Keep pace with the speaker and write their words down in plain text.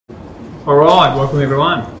Alright, welcome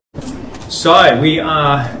everyone. So we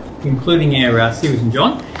are concluding our series in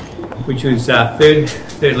John, which was third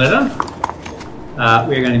letter.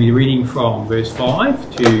 We're going to be reading from verse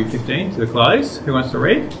 5 to 15 to the close. Who wants to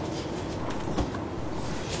read?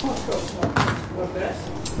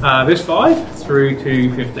 Verse 5 through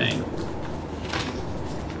to 15.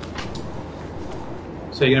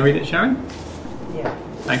 So you're going to read it, Sharon? Yeah.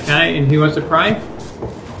 Okay, and who wants to pray?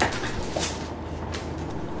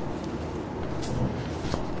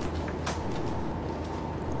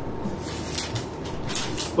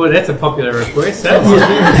 Well, that's a popular request.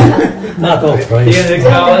 Not all praise. Yeah, the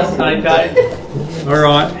colours, okay.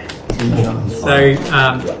 Alright. So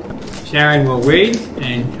Sharon will read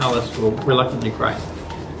and Carlos will reluctantly pray.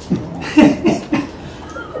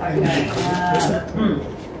 Okay.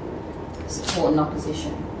 Support and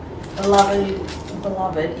opposition.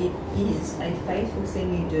 Beloved, it is a faithful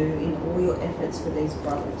thing you do in all your efforts for these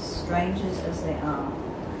brothers, strangers as they are,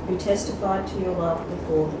 who testified to your love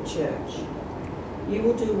before the church. You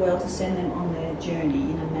will do well to send them on their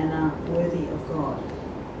journey in a manner worthy of God,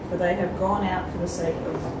 for they have gone out for the sake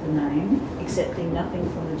of the name, accepting nothing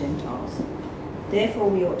from the Gentiles. Therefore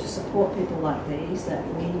we ought to support people like these, that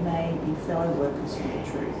we may be fellow workers for the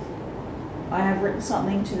truth. I have written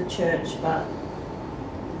something to the church, but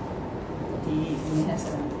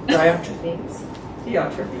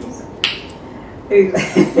Diotrephes,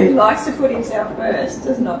 who likes to put himself first,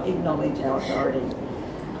 does not acknowledge our authority.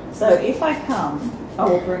 So if I come, I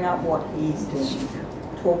will bring up what he is doing,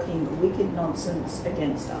 talking wicked nonsense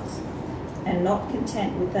against us. And not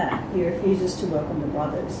content with that, he refuses to welcome the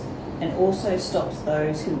brothers, and also stops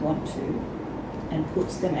those who want to, and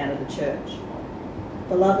puts them out of the church.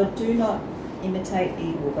 Beloved, do not imitate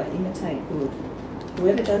evil, but imitate good.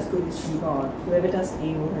 Whoever does good is from God. Whoever does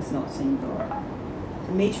evil has not seen God.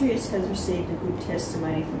 Demetrius has received a good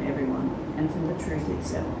testimony from everyone, and from the truth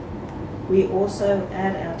itself. We also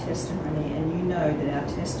add our testimony, and you know that our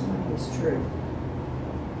testimony is true.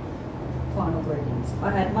 Final greetings.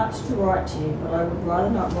 I had much to write to you, but I would rather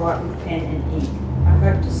not write with pen and ink. I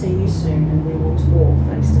hope to see you soon, and we will talk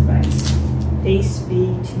face to face. Peace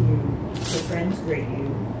be to you. The friends greet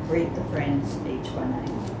you. Greet the friends, each by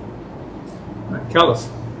name. Carlos.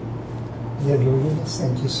 Dear Lord,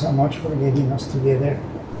 thank you so much for getting us together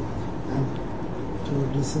and to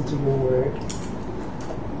listen to your word.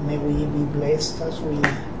 May we be blessed as we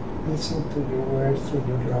listen to your word through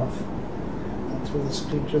your love and through the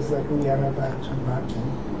scriptures that we are about to embark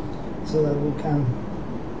in, so that we can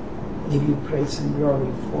give you praise and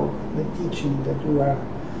glory for the teaching that you are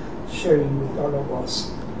sharing with all of us.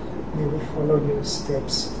 May we follow your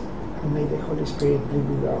steps, and may the Holy Spirit be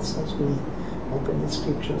with us as we open the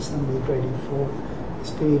scriptures and be ready for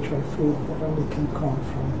spiritual food that only can come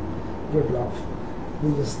from your love. We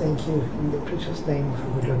just thank you in the precious name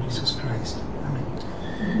of our Lord Jesus Christ. Amen.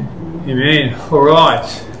 Amen. All right.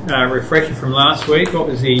 Refresher from last week. What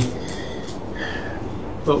was the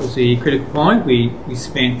critical point? We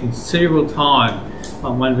spent considerable time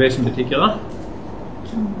on one verse in particular.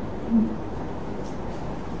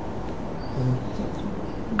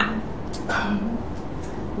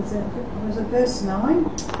 Was it verse 9?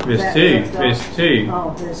 Verse 2. Verse 2. Oh,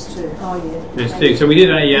 verse 2. Oh, yeah. Verse 2. So we did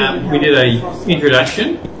a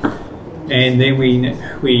introduction, and then we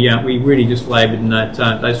really just laboured in that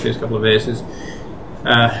those first couple of verses.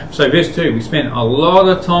 So verse 2, we spent a lot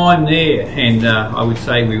of time there, and I would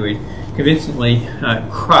say we were convincingly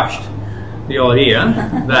crushed the idea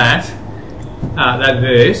that that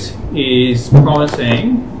verse is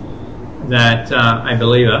promising that a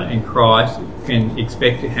believer in Christ can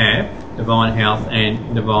expect to have divine health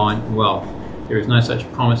and divine wealth. There is no such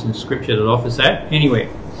promise in Scripture that offers that anywhere.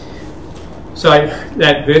 So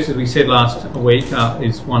that verse, as we said last week,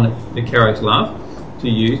 is one that carries love to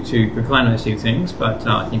use to proclaim those two things. But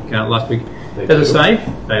I think last week, as I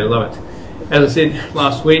say, they love it. As I said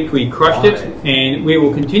last week, we crushed it, and we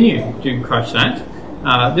will continue to crush that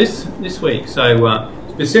this week. So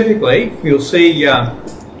specifically, you'll see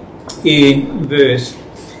in verse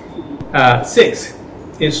 6,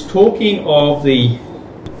 it's talking of the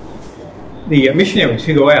missionaries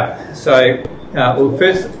who go out. So we'll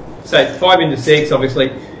first say 5 into 6,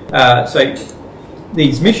 obviously. So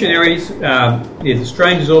these missionaries, they're the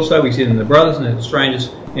strangers also. We see them the brothers and the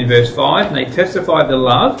strangers in verse 5, and they testify the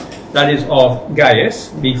love that is of Gaius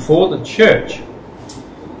before the church.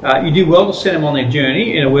 You do well to send them on their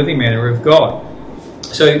journey in a worthy manner of God.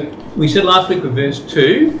 So we said last week with verse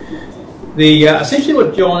 2, essentially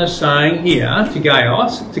what John is saying here to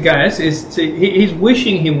Gaius is he's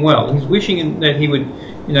wishing him well. He's wishing that he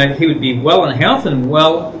would be well in health and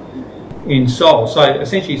well in soul. So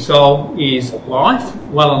essentially soul is life,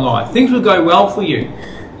 well and life. Things will go well for you.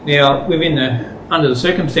 Now, under the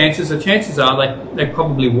circumstances, the chances are they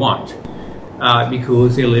probably won't,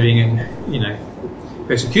 because they're living in,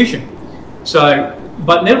 persecution. So,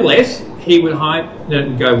 but nevertheless, he would hope that it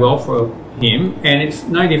would go well for him, and it's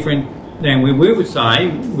no different than we would say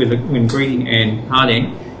when greeting and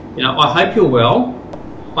parting. I hope you're well.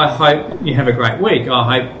 I hope you have a great week.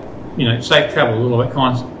 I hope, safe travels, all that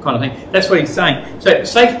kind of thing. That's what he's saying. So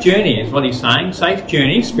safe journey is what he's saying. Safe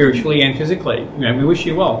journey, spiritually and physically. We wish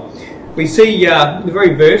you well. We see the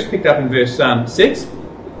very verse picked up in verse 6.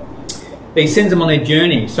 He sends them on their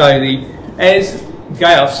journey. So as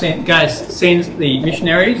Gaius sends the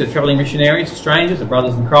missionaries, the travelling missionaries, the strangers, the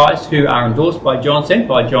brothers in Christ, who are endorsed by John, sent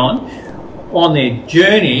by John, on their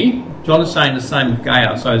journey, John is saying the same with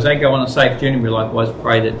Gaius. So as they go on a safe journey, we likewise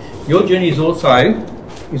pray that your journey is also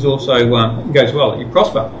goes well, that you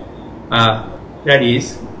prosper. That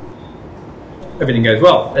is, everything goes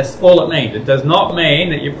well. That's all it means. It does not mean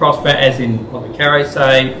that you prosper as in what the Caros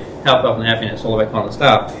say, health, wealth and happiness, all of that kind of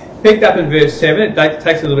stuff. Picked up in verse 7, it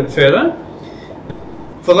takes a little bit further.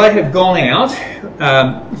 For they have gone out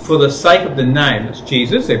for the sake of the name, that's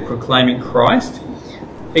Jesus, they're proclaiming Christ,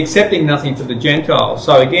 accepting nothing for the Gentiles.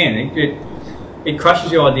 So again, it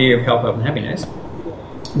crushes the idea of health, wealth and happiness.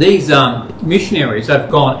 These missionaries have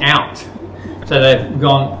gone out. So they're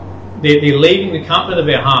leaving the comfort of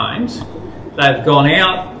their homes. They've gone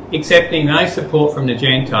out accepting no support from the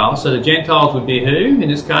Gentiles. So the Gentiles would be who in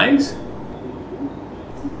this case?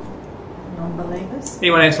 Non-believers.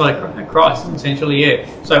 Anyone else like Christ, essentially, yeah.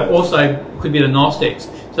 So also could be the Gnostics.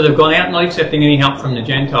 So they've gone out not accepting any help from the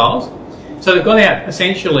Gentiles. So they've gone out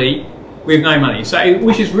essentially with no money. So,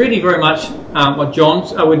 which is really very much what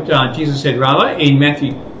Jesus said rather in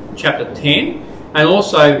Matthew chapter 10, and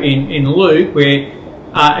also in Luke where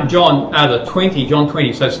John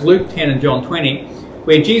 20. So it's Luke 10 and John 20,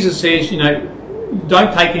 where Jesus says,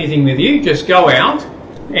 don't take anything with you, just go out,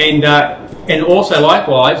 and also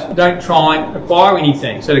likewise, don't try and acquire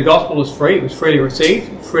anything. So the gospel is free; it was freely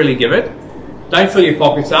received, freely give it. Don't fill your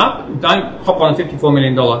pockets up. Don't hop on a $54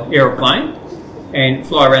 million aeroplane and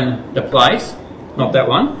fly around the place. Not that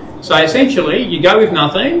one. So essentially, you go with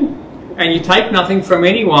nothing, and you take nothing from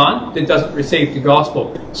anyone that doesn't receive the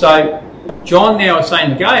gospel. So John now is saying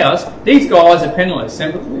to Gaius, these guys are penniless.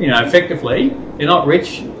 Effectively, they're not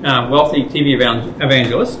rich, wealthy TV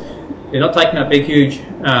evangelists. They're not taking up big, huge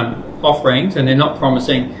offerings, and they're not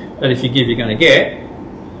promising that if you give, you're going to get.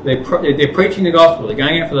 They're preaching the gospel. They're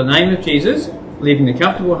going out for the name of Jesus, leaving the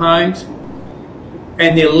comfortable homes,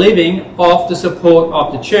 and they're living off the support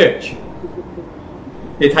of the church.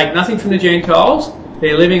 They take nothing from the Gentiles.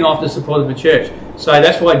 They're living off the support of the church. So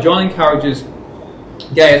that's why John encourages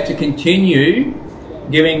Gaius to continue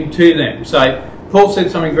giving to them. So Paul said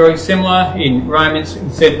something very similar in Romans. He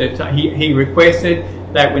said that he requested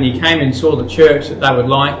that when he came and saw the church that they would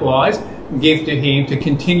likewise give to him to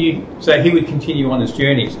continue, so he would continue on his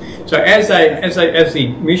journeys. So as the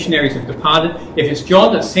missionaries have departed, if it's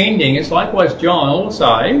John that's sending, it's likewise John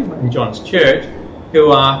also, in John's church,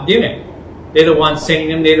 who are giving. They're the ones sending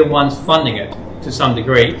them, they're the ones funding it to some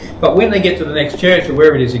degree. But when they get to the next church or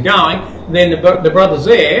wherever it is they're going, then the brothers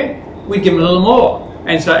there, we give them a little more.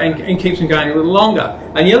 And so and keeps them going a little longer.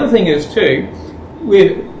 And the other thing is too,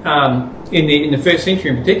 with in the first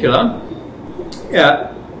century in particular,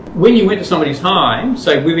 when you went to somebody's home,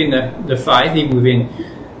 so within the faith, even within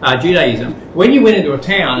Judaism, when you went into a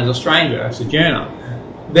town as a stranger, a sojourner,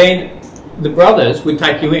 then the brothers would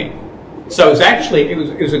take you in. So it was actually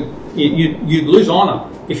you'd lose honour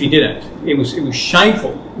if you didn't. It was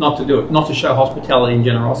shameful not to do it, not to show hospitality and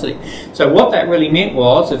generosity. So what that really meant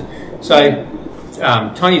was,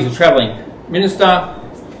 Tony's a travelling minister.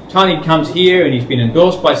 Tony comes here and he's been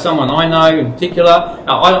endorsed by someone I know in particular.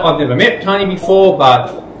 I've never met Tony before,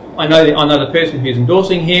 but I know the person who's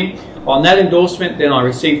endorsing him. On that endorsement, then I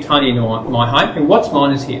receive Tony into my home, and what's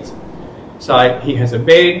mine is his. So he has a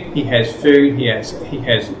bed, he has food, he has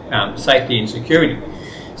safety and security.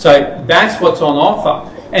 So that's what's on offer.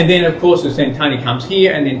 And then of course, then Tony comes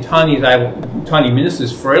here, and then Tony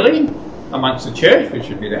ministers freely amongst the church, which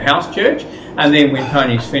would be the house church. And then when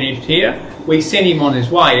Tony's finished here, we send him on his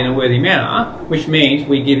way in a worthy manner, which means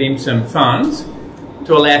we give him some funds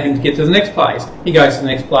to allow him to get to the next place. He goes to the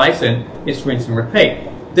next place and it's rinse and repeat.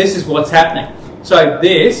 This is what's happening. So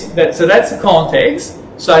that's the context.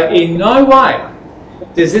 So in no way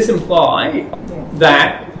does this imply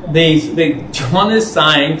that John is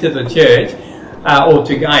saying to the church or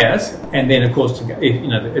to Gaius, and then of course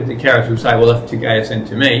the Caros will say, well, to Gaius and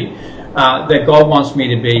to me, that God wants me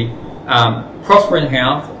to be prosper in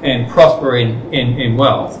health and prosper in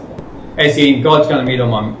wealth, as in God's going to meet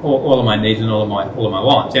all of my needs and all of my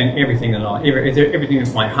wants and everything that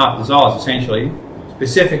my heart desires, essentially,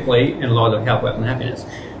 specifically in light of health, wealth and happiness.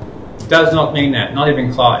 Does not mean that, not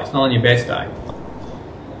even close, not on your best day.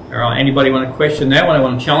 All right, anybody want to question that one? I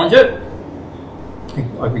want to challenge it? We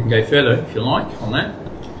can go further if you like on that.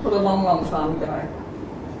 Well, a long, long time ago,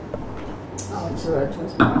 I went to a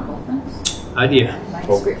Joyce Meyer conference. Oh dear. The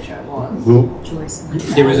main scripture was Joyce Meyer.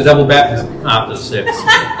 There was a double baptism after the service.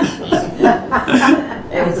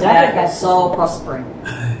 It was about your soul prospering.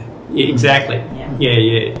 Yeah, exactly.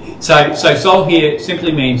 Yeah. So soul here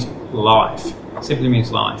simply means life. Simply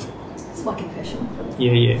means life. It's my confession.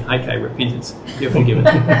 Yeah. Okay, repentance. You're forgiven.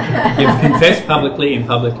 You've confessed publicly, and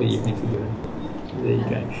publicly you've been forgiven. There you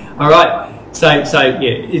go. All right. So yeah,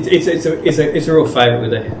 it's a real favourite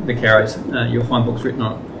with the Carrows. You'll find books written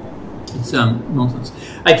on it. It's nonsense.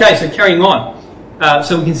 Okay, so carrying on.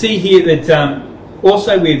 So we can see here that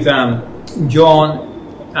also with John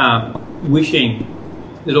wishing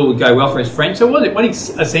that all would go well for his friend. So what he's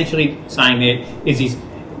essentially saying there is he's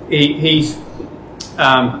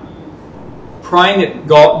praying that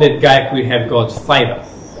Gaelic would have God's favour.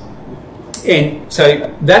 And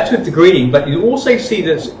so that's with the greeting, but you also see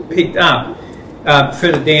this picked up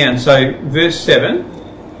further down. So verse 7.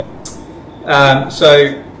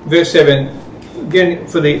 Verse 7, again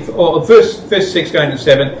verse 6 going to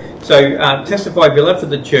 7. So testify, beloved of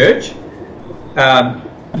the church,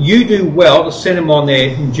 you do well to send them on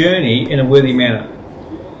their journey in a worthy manner,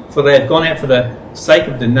 for they have gone out for the sake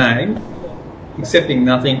of the name, accepting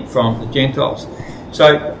nothing from the Gentiles.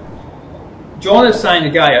 So John is saying to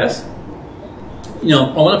Gaius,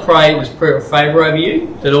 I want to pray this prayer of favour over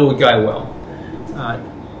you, that all would go well.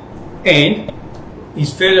 And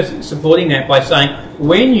he's further supporting that by saying,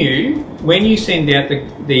 when you send out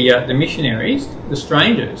the missionaries, the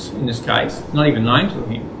strangers in this case, not even known to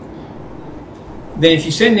him, then if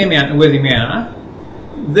you send them out in a worthy manner,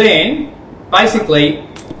 then basically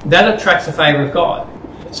that attracts the favour of God.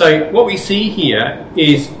 So what we see here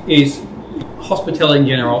is hospitality and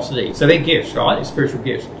generosity. So they're gifts, right? They're spiritual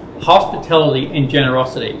gifts. Hospitality and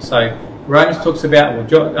generosity. So Romans talks about,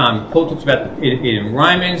 Paul talks about it in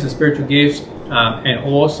Romans, the spiritual gifts, and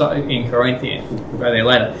also in Corinthians. We'll go there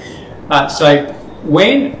later. So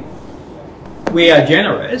when we are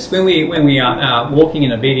generous, when we are walking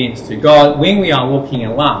in obedience to God, when we are walking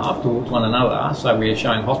in love towards one another, so we are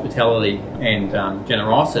showing hospitality and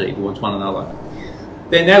generosity towards one another,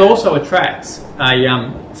 then that also attracts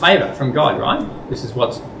a favour from God, right? This is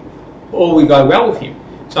what's all we go well with Him.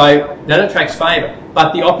 So that attracts favour.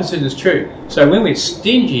 But the opposite is true. So when we're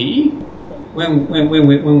stingy, when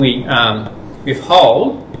we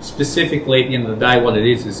withhold, specifically at the end of the day what it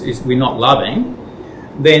is we're not loving,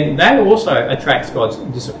 then that also attracts God's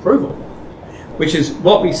disapproval, which is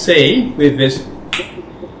what we see with this.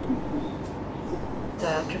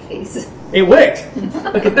 Diotrephes. It worked.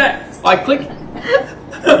 Look at that. I click.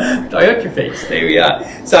 Diotrephes. There we are.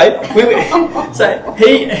 It's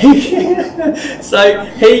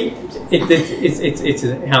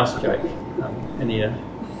a house joke, Anita.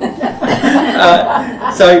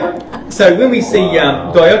 So when we see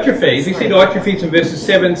Diotrephes, we see Diotrephes in verses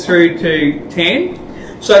 7 through to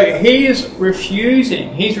 10. So he's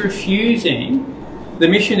refusing the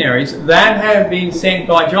missionaries that have been sent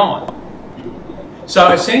by John.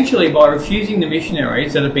 So essentially by refusing the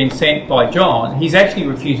missionaries that have been sent by John, he's actually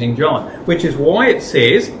refusing John, which is why it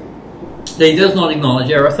says that he does not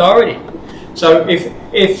acknowledge our authority. So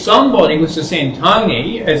if somebody was to send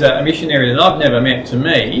Tony as a missionary that I've never met to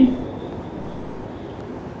me,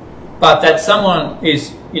 but that someone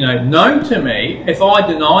is known to me, if I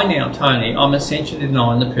deny now Tony, I'm essentially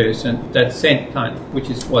denying the person that sent Tony, which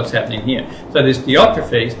is what's happening here. So this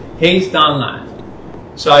Diotrephes, he's done that.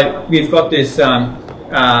 So we've got this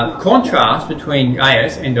contrast between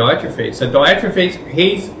Gaius and Diotrephes. So Diotrephes,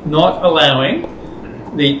 he's not allowing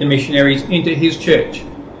the missionaries into his church.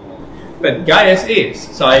 But Gaius is.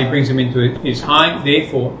 So he brings them into his home,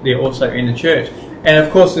 therefore they're also in the church. And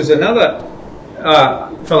of course there's another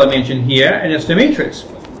fellow mentioned here, and it's Demetrius.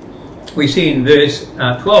 We see in verse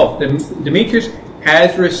 12, Demetrius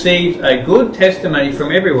has received a good testimony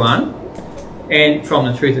from everyone and from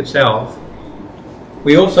the truth itself.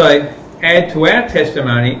 We also add to our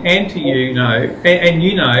testimony, and you know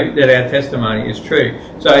that our testimony is true.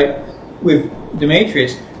 So with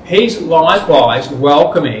Demetrius, he's likewise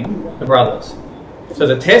welcoming the brothers. So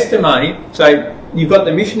the testimony, so you've got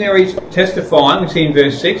the missionaries testifying, we see in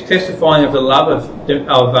verse 6, testifying of the love of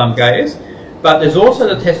Gaius, but there's also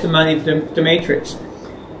the testimony of Demetrius.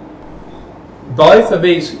 both of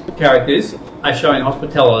these characters are showing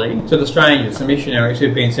hospitality to the strangers, the missionaries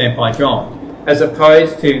who've been sent by John, as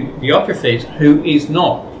opposed to Diotrephes, who is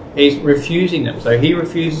not. He's refusing them. So he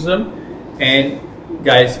refuses them, and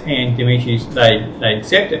Gaius and Demetrius, they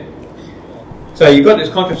accept it. So you've got this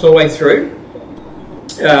contrast all the way through.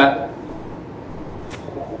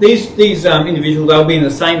 These individuals, they'll be in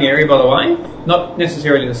the same area, by the way, not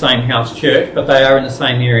necessarily the same house church, but they are in the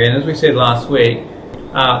same area. And as we said last week,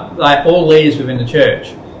 they're all leaders within the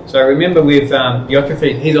church. So remember with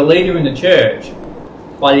Diotrephes, he's a leader in the church,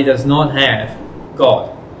 but he does not have God.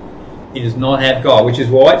 He does not have God, which is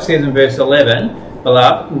why it says in verse 11,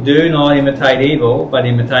 beloved, do not imitate evil, but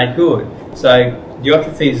imitate good. So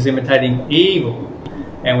Diotrephes is imitating evil.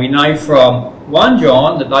 And we know from 1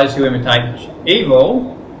 John that those who imitate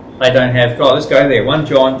evil, they don't have God. Let's go there. 1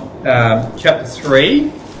 John chapter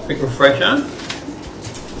 3, quick refresher.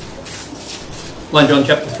 1 John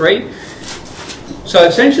chapter 3. So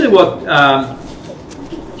essentially what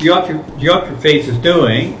Diotrephes is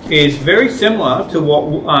doing is very similar to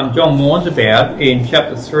what John warns about in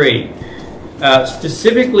chapter 3.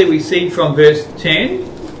 Specifically, we see from verse 10,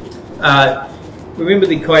 remember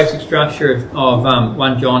the cohesive structure of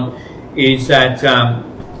 1 John is that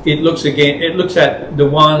it looks at the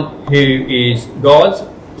one who is God's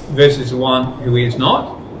versus the one who is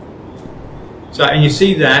not. So, and you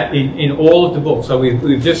see that in all of the books. So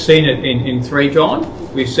we've just seen it in 3 John.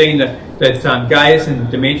 We've seen that Gaius and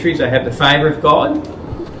Demetrius, they have the favour of God,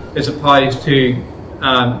 as opposed to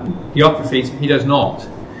Diotrephes, he does not.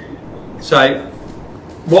 So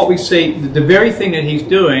what we see, the very thing that he's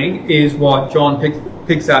doing is what John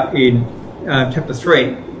picks up in chapter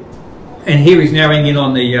 3. And here he's narrowing in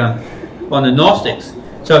on the Gnostics.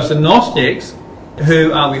 So it's the Gnostics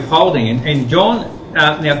who are withholding. And John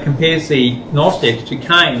now compares the Gnostics to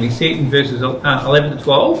Cain. We see it in verses 11 to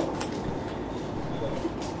 12.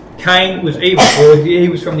 Cain was evil, or he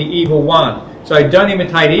was from the evil one. So don't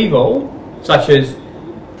imitate evil, such as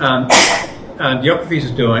Diotrephes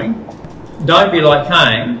is doing. Don't be like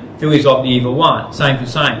Cain, who is of the evil one. Same for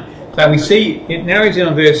same. So we see, it narrows in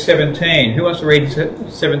on verse 17. Who wants to read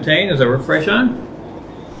 17 as a refresher?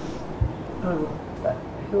 But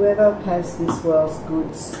whoever has this world's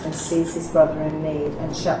goods and sees his brother in need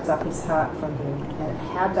and shuts up his heart from him, and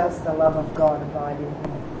how does the love of God abide in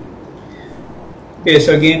him? Yeah,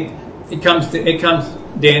 so again, it comes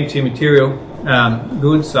down to material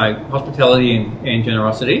goods, so hospitality and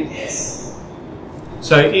generosity.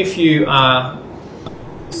 So if you are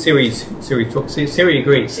Siri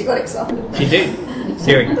agrees. She got excited. She did.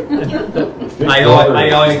 Siri.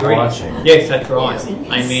 AI agrees. Yes, that's right.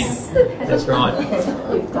 Amen. That's right.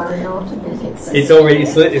 It's already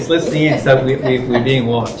it's listening in, so we're being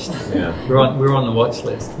watched. Yeah. We're on the watch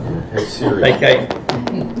list. Hey Siri. Okay.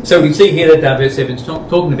 So we see here that verse 7 is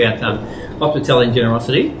talking about hospitality and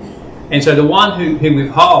generosity, and so the one who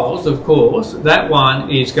withholds, of course, that one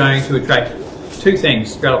is going to attract two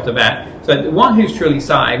things straight off the bat. So the one who's truly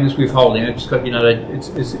saved is withholding. It's got,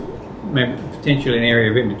 it's maybe potentially an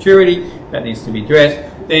area of immaturity that needs to be addressed.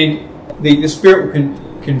 Then the spirit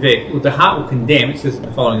will convict. Well, the heart will condemn. It says in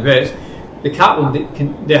the following verse, the heart will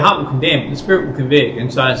condemn. The spirit will convict,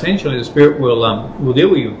 and so essentially the spirit will deal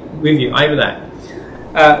with you over that.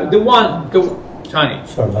 Tony.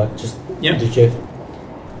 Sorry, mate, just Yep. interject.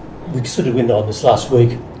 We sort of went on this last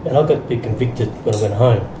week, and I got a bit convicted when I went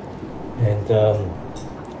home. And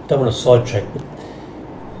don't want to sidetrack, but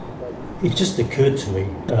it just occurred to me,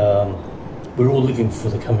 we're all living for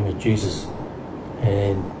the coming of Jesus,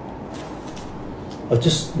 and I've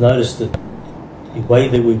just noticed that the way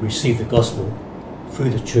that we receive the gospel through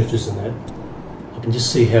the churches and that, I can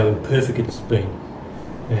just see how imperfect it's been.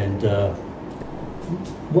 And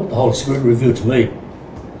what the Holy Spirit revealed to me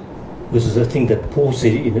was the thing that Paul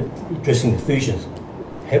said in addressing Ephesians: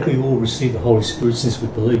 have we all received the Holy Spirit since we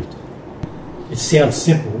believed? It sounds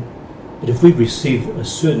simple, but if we receive a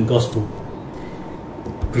certain gospel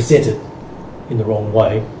presented in the wrong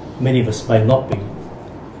way, many of us may not be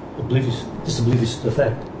oblivious to the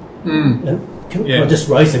fact. And can I just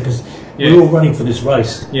raise it, because we're all running for this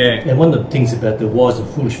race. And one of the things about the wise and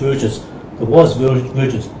foolish virgins, the wise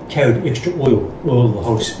virgins carried extra oil of the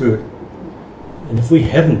Holy Spirit. And if we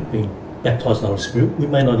haven't been baptized in the Holy Spirit, we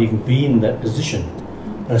may not even be in that position.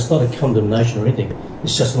 And it's not a condemnation or anything.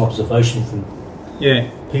 It's just an observation from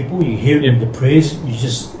people. You hear it in the prayers, you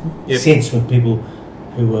just sense when people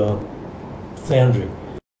who are floundering.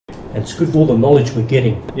 And it's good for all the knowledge we're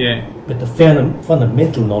getting. But the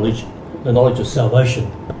fundamental knowledge, the knowledge of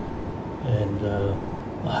salvation. And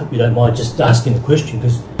I hope you don't mind just asking the question,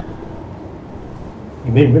 because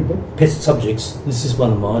You mean pet subjects? This is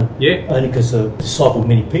one of mine. Yeah. Only because I've discipled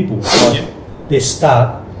many people. So Yeah. their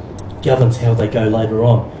start governs how they go later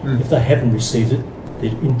on. Mm. If they haven't received it, they're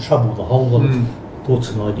in trouble with a whole lot of thoughts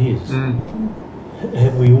and ideas.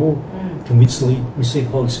 Have we all convincingly received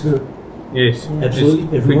the Holy Spirit? Yes. Absolutely,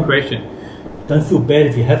 Good everyone. question. Don't feel bad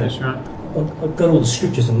if you haven't. That's right. I've got all the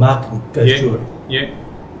scriptures and Mark can go Yeah. through it. Yeah.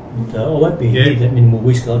 And, I won't be Yeah. here that many more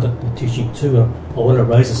weeks because I've got the teaching too. I want to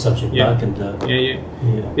raise the subject, Yeah. Mark, and Yeah. yeah.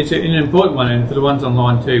 It's an important one, and for the ones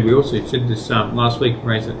online too, we also said this last week,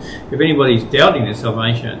 Ray, that if anybody's doubting their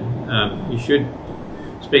salvation, you should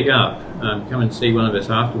speak up. Come and see one of us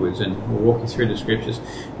afterwards, and we'll walk you through the scriptures.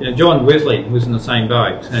 You know, John Wesley was in the same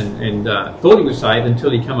boat, and thought he was saved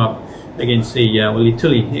until he come up against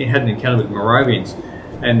until he had an encounter with Moravians.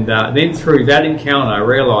 And then through that encounter, I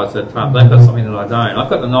realised that they've got something that I don't. I've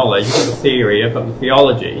got the knowledge, I've got the theory, I've got the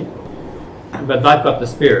theology, but they've got the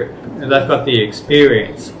spirit, and they've got the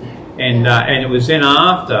experience. And it was then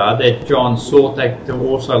after that John sought to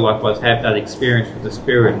also likewise have that experience with the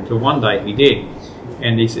spirit, until one day he did.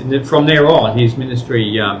 And he said that from there on, his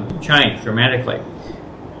ministry changed dramatically.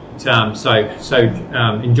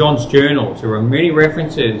 In John's journals, there were many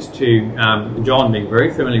references to John being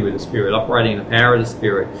very familiar with the Spirit, operating in the power of the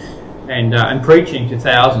Spirit, and preaching to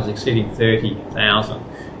thousands, exceeding 30,000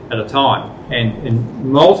 at a time. And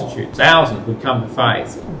multitudes, thousands, would come to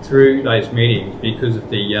faith through those meetings because of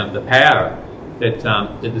the power that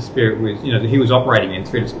the Spirit was, that he was operating in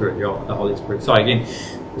through the Spirit, the Holy Spirit. So again,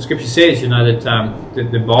 the Scripture says, that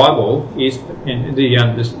the Bible is, and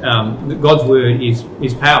God's Word is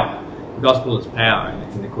power. The Gospel is power,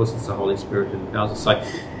 and of course it's the Holy Spirit that empowers us. So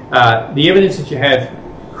the evidence that you have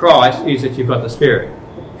Christ is that you've got the Spirit.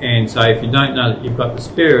 And so if you don't know that you've got the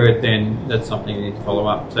Spirit, then that's something you need to follow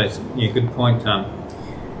up. So it's a good point,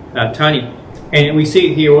 Tony. And we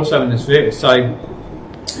see it here also in this verse. So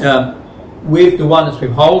with the one that's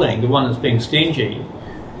withholding, the one that's being stingy,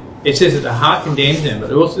 it says that the heart condemns him,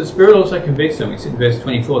 but also the Spirit also convicts him. We see in verse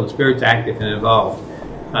 24, the Spirit's active and involved.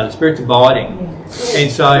 The Spirit's abiding.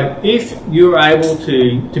 And so if you're able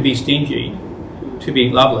to be stingy, to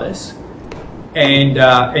be loveless, and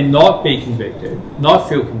not be convicted, not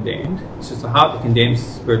feel condemned, it's just the heart that condemns,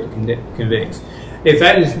 the Spirit that convicts.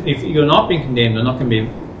 If you're not being condemned or not going to be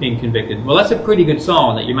being convicted, well, that's a pretty good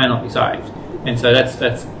sign that you may not be saved. And so that's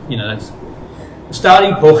the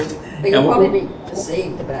starting point. But you'll probably be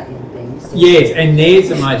deceived about your things. Yes, and there's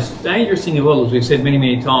the most dangerous thing of all, as we've said many,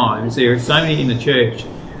 many times. There are so many in the church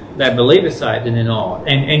that believe are saved and they're not.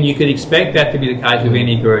 And you could expect that to be the case with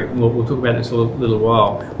any group. We'll talk about this a little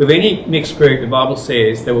while. With any mixed group, the Bible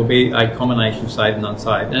says there will be a combination of saved and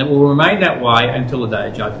unsaved. And it will remain that way until the day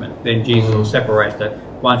of judgment. Then Jesus will separate the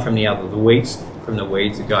one from the other, the wheats from the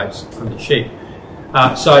weeds, the goats from the sheep.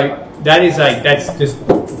 So that's just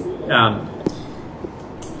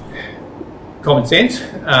common sense.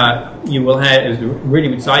 You will have, as Rudy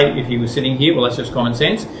would say if he was sitting here, well, that's just common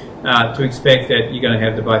sense, to expect that you're going to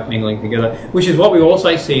have the both mingling together, which is what we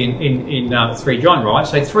also see in 3 John, right?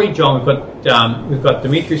 So 3 John, we've got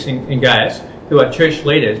Demetrius and Gaius, who are church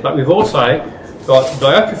leaders, but we've also got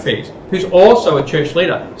Diotrephes, who's also a church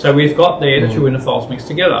leader. So we've got there the true and the false mixed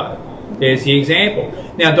together. There's the example.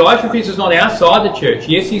 Now, Diotrephes is not outside the church.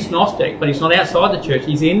 Yes, he's Gnostic, but he's not outside the church.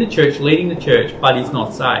 He's in the church, leading the church, but he's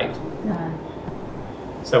not saved. No.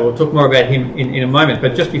 So we'll talk more about him in a moment.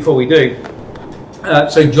 But just before we do,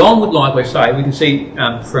 so John would likewise say, we can see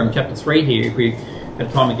from chapter 3 here, if we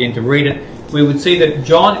have time again to read it, we would see that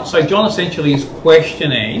John essentially is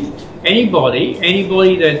questioning anybody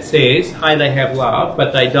that says, hey, they have love,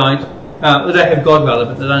 but they don't, they have God rather,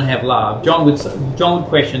 but they don't have love. John would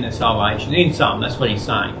question their salvation. In sum, that's what he's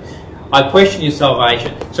saying. I question your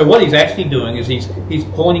salvation. So what he's actually doing is he's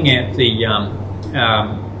pointing out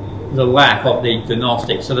the lack of the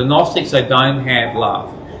Gnostics. So the Gnostics, they don't have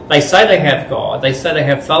love. They say they have God. They say they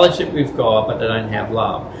have fellowship with God, but they don't have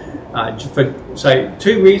love. So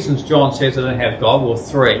 2 reasons John says they don't have God, well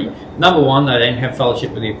 3. Number 1, they don't have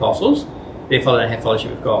fellowship with the apostles, therefore they don't have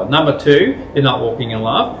fellowship with God. Number 2, they're not walking in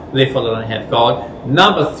love, therefore they don't have God.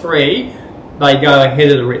 Number 3, they go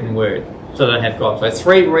ahead of the written word, so they don't have God. So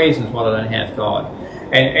 3 reasons why they don't have God.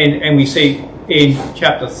 And we see in 3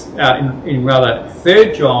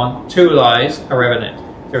 John, 2 of those are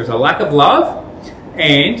evident. There is a lack of love,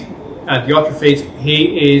 and Diotrephes,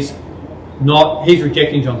 he's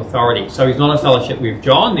rejecting John's authority. So he's not in fellowship with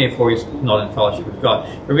John, therefore he's not in fellowship with God.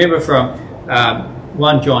 Remember from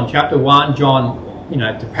 1 John, chapter 1, John,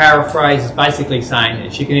 to paraphrase, is basically saying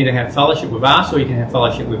that you can either have fellowship with us or you can have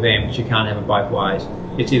fellowship with them, but you can't have it both ways.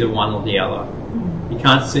 It's either one or the other. You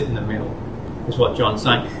can't sit in the middle, is what John's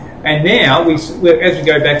saying. And now, as we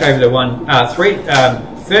go back over to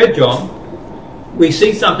 3 John, we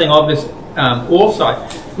see something of this also.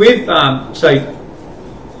 With so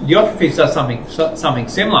Diotrephes does something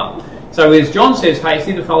similar. So as John says, hey, it's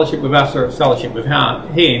either fellowship with us or fellowship with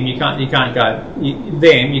him. You can't go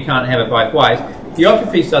them. You can't have it both ways.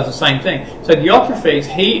 Diotrephes does the same thing. So Diotrephes,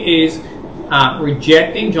 he is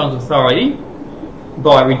rejecting John's authority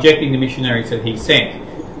by rejecting the missionaries that he sent.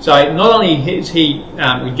 So not only is he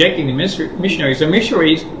rejecting the missionaries,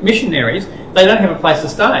 they don't have a place to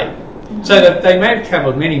stay. So that they may have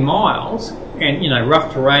travelled many miles and,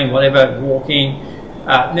 rough terrain, whatever, walking.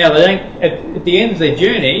 Now they don't. At the end of their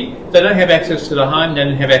journey, they don't have access to the home. They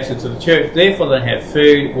don't have access to the church. Therefore, they don't have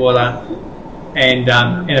food, water, and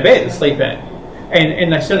a bed to sleep at.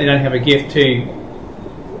 And they certainly don't have a gift to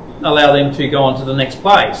allow them to go on to the next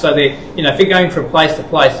place. So they're, if they're going from place to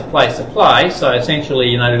place to place to place, so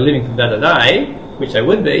essentially, they're living from day to day, which they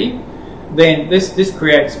would be, then this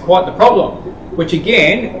creates quite the problem. Which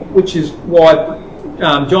is why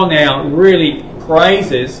John now really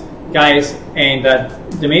praises Gaius and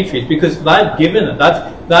Demetrius, because they've given it.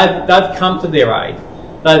 They've come to their aid.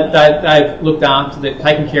 They've looked after, they've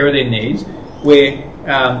taken care of their needs, where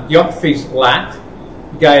Diotrephes lacked.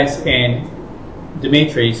 Gaius and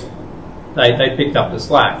Demetrius, they picked up the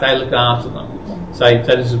slack. They looked after them. So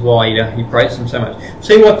this is why he praises them so much.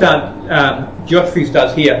 See what Diotrephes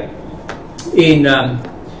does here.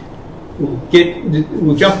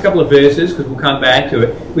 We'll jump a couple of verses because we'll come back to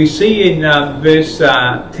it. We see in verse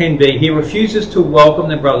 10b, he refuses to welcome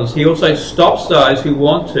the brothers. He also stops those who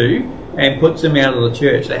want to and puts them out of the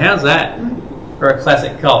church. So how's that for a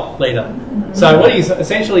classic cult leader? So what he's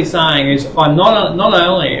essentially saying is, I'm not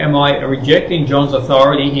only am I rejecting John's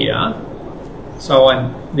authority here, so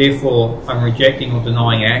I'm rejecting or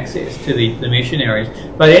denying access to the missionaries.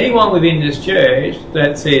 But anyone within this church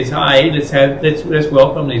that says, hey, let's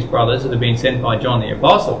welcome these brothers that have been sent by John the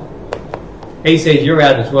Apostle, he says you're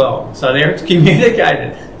out as well. So they're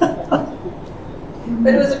excommunicated. But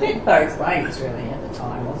it was a bit both ways really at the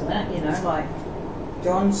time, wasn't it? Like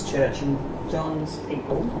John's church and John's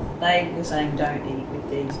people, they were saying don't eat with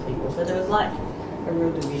these people. So there was like a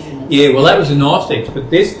real division. Yeah, well, that was the Gnostics, but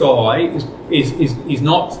this guy is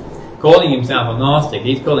not calling himself a Gnostic.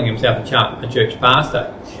 He's calling himself a church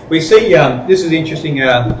pastor. We see this is interesting.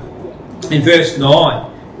 In verse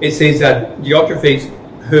 9, it says that Diotrephes,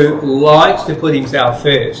 who likes to put himself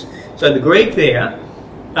first. So the Greek there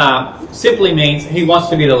simply means he wants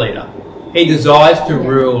to be the leader. He desires to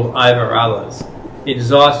rule over others. He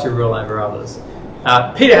desires to rule over others.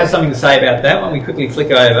 Peter has something to say about that when we quickly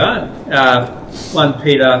flick over. 1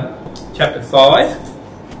 Peter chapter 5.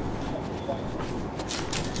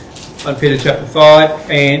 1 Peter chapter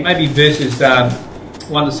 5 and maybe verses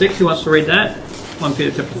 1 to 6. Who wants to read that? 1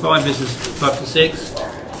 Peter chapter 5 verses 5 to 6.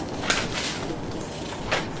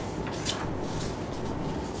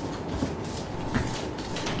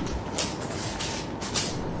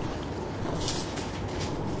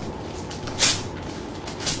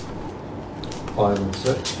 And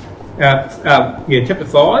 6. Chapter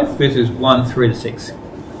 5, verses 1 through to 6. 1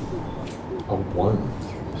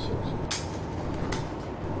 through 6.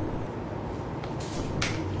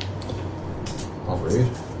 I'll read.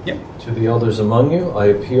 Yep. To the elders among you, I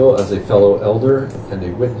appeal as a fellow elder and a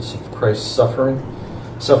witness of Christ's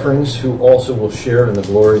sufferings, who also will share in the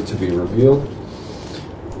glory to be revealed.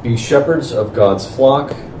 Be shepherds of God's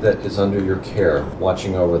flock that is under your care,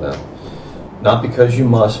 watching over them. Not because you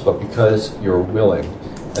must, but because you're willing,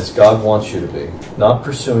 as God wants you to be. Not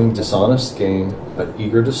pursuing dishonest gain, but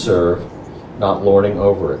eager to serve, not lording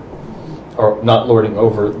over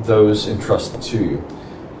those entrusted to you,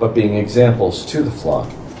 but being examples to the flock.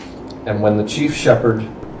 And when the chief shepherd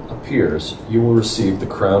appears, you will receive the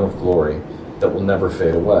crown of glory that will never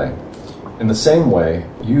fade away. In the same way,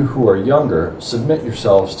 you who are younger, submit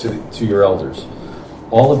yourselves to your elders.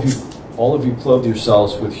 All of you clothe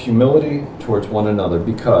yourselves with humility towards one another,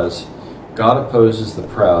 because God opposes the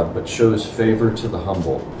proud, but shows favor to the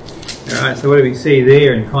humble. All right, so what do we see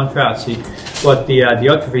there in contrast to what the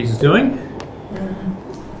Diotrephes is doing?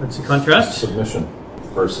 What's the contrast? Submission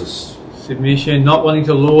versus... Submission, not wanting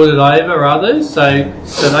to lord it over others. So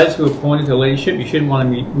those who are appointed to leadership, you shouldn't want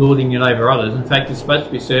to be lording it over others. In fact, you're supposed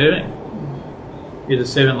to be serving. You're the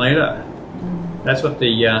servant leader. That's what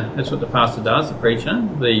the pastor does, the preacher.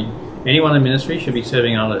 Anyone in ministry should be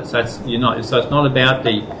serving others. So it's not about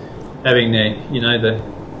having the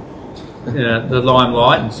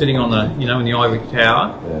limelight and sitting on the in the ivory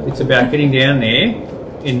tower. Yeah. It's about getting down there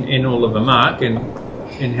in all of the muck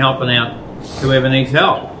and helping out whoever needs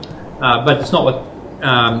help. But it's not what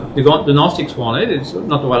the Gnostics wanted. It's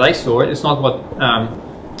not the way they saw it. It's not what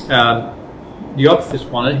the Optimists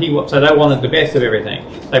wanted. So they wanted the best of everything.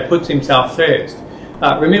 So he puts himself first.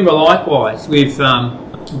 Remember, likewise, with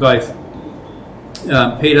both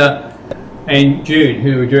Peter and Jude,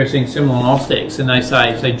 who are addressing similar Gnostics, and they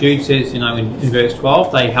say, so Jude says, in verse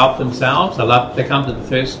 12, they help themselves. They come to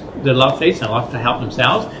the love feast, and they love to help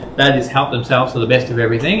themselves. That is, help themselves to the best of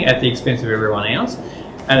everything at the expense of everyone else.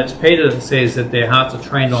 And it's Peter that says that their hearts are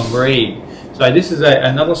trained on greed. So this is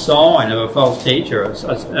another sign of a false teacher.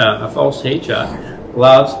 A false teacher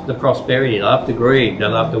loves the prosperity, loves the greed, they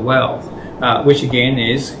love the wealth, which again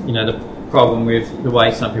is, the problem with the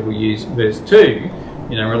way some people use verse 2,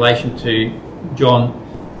 in relation to John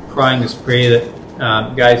praying this prayer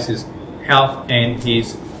that Gates his health and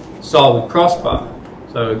his soul would prosper.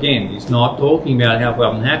 So again, he's not talking about health,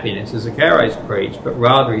 wealth and happiness as Zacchaeus preached, but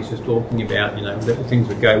rather he's just talking about, that things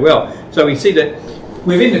would go well. So we see that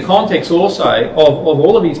within the context also of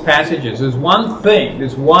all of these passages, there's one thing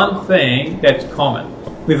that's common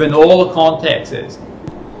within all the contexts.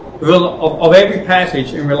 Of every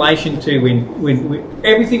passage in relation to when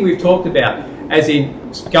everything we've talked about, as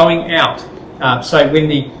in going out. So when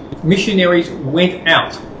the missionaries went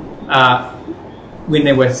out, when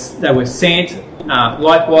they were sent,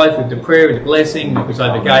 likewise with the prayer and the blessing that was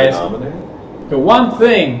over Gaius. The one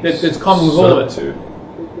thing that's common with all of it,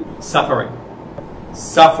 suffering.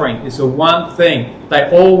 Suffering is the one thing.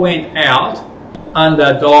 They all went out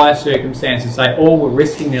under dire circumstances. They all were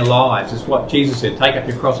risking their lives. It's what Jesus said, take up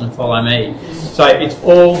your cross and follow me. So it's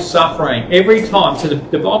all suffering. Every time, so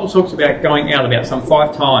the Bible talks about going out about some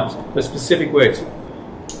 5 times, the specific words,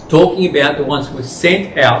 talking about the ones who were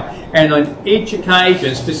sent out, and on each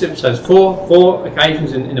occasion, specific, so there's four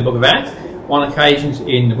occasions in the book of Acts, 1 occasion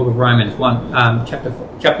in the book of Romans,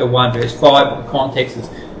 chapter 1, verse 5, the context is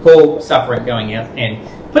Paul suffering, going out and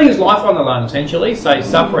putting his life on the line, essentially. So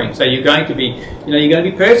suffering. So you're going to be, you're going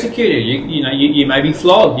to be persecuted. You may be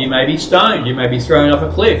flogged. You may be stoned. You may be thrown off a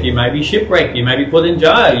cliff. You may be shipwrecked. You may be put in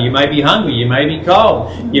jail. You may be hungry. You may be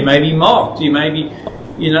cold. You may be mocked. You may be,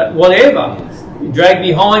 whatever. Dragged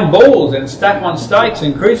behind bulls and stuck on stakes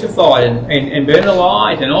and crucified and burned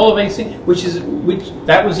alive and all of these things, which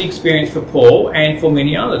that was the experience for Paul and for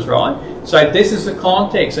many others, right? So this is the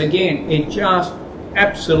context. Again, it just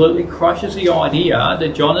absolutely crushes the idea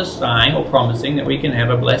that John is saying or promising that we can have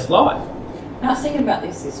a blessed life. I was thinking about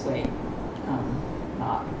this week,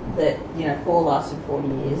 Mark, that Paul lasted 40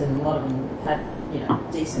 years and a lot of them had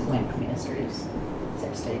decent length ministries,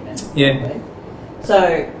 except Stephen. Yeah.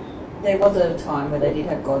 So there was a time where they did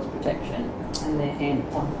have God's protection and their hand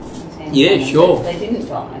on his hand. Yeah, sure. They didn't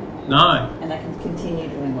die. No. And they can continue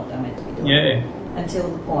doing what they're meant to be doing. Yeah. Until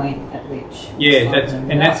the point at which... Yeah,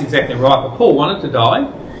 that's exactly right. But Paul wanted to die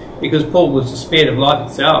because Paul was despaired of life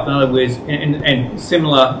itself. In other words, and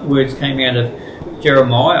similar words came out of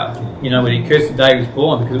Jeremiah, when he cursed the day he was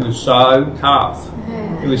born because it was so tough.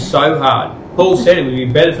 It was so hard. Paul said it would be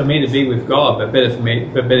better for me to be with God, but better for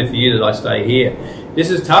you that I stay here. This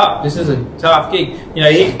is tough. This is a tough gig.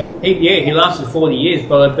 He lasted 40 years,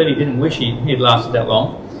 but I bet he didn't wish he'd lasted that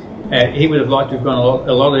long. He would have liked to have gone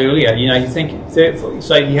a lot earlier. You think,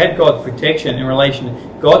 so he had God's protection in relation.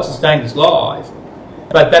 God sustained his life,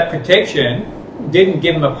 but that protection didn't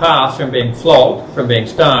give him a pass from being flogged, from being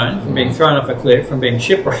stoned, from being thrown off a cliff, from being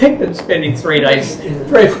shipwrecked and spending 3 days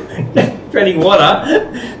treading water,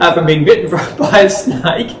 from being bitten by a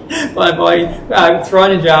snake, by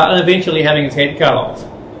thrown in jail, and eventually having his head cut off.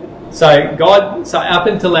 So up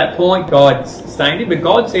until that point, God sustained him, but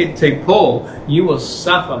God said to Paul, "You will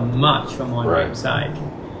suffer much for my name's sake."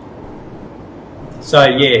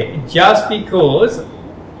 So just because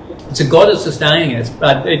it's God is sustaining us,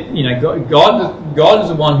 but God is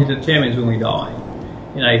the one who determines when we die.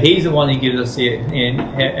 He's the one who gives us a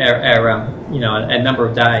number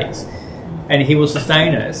of days, and He will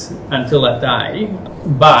sustain us until that day.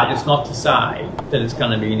 But it's not to say that it's going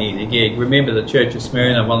to be an easy gig. Remember the church of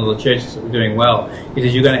Smyrna, one of the churches that were doing well, he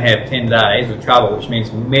says you're going to have 10 days of trouble, which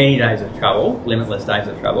means many days of trouble, limitless days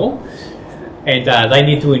of trouble. And they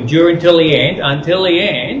need to endure until the end,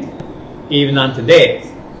 even unto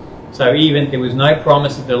death. So there was no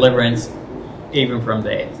promise of deliverance even from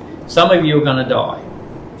death. Some of you are going to die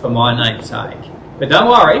for my name's sake. But don't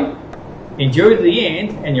worry, endure to the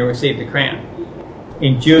end and you'll receive the crown.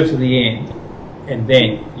 Endure to the end and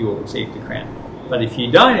then you will receive the crown. But if you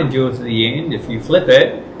don't endure to the end, if you flip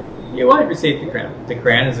it, you won't receive the crown. The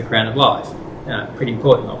crown is the crown of life. Pretty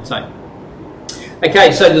important, I would say.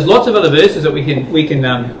 Okay, so there's lots of other verses that we can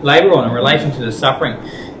labour on in relation to the suffering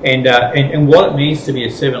and what it means to be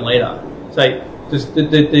a servant leader. So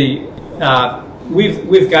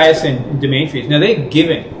with Gaius and Demetrius, now they're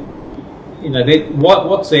giving. You know,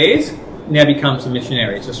 what's theirs now becomes the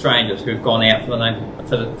missionaries, the strangers who've gone out for the name,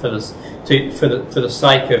 for the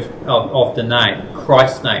sake of the name,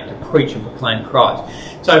 Christ's name, to preach and proclaim Christ.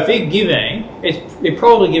 So if they're giving, they're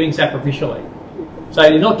probably giving sacrificially. So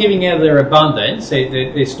they're not giving out of their abundance, their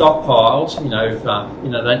stockpiles. You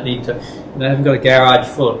know, they need to. They haven't got a garage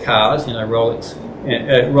full of cars. You know, Rolls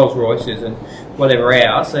Royces and whatever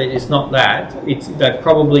else. So it's not that. They're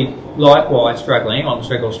probably likewise struggling on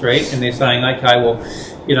Struggle Street, and they're saying, okay, well,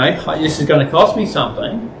 you know, this is going to cost me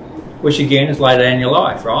something, which again is lay down your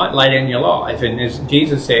life, right? Lay down your life, and as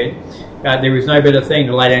Jesus said, there is no better thing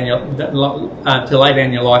to lay down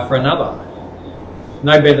your life for another.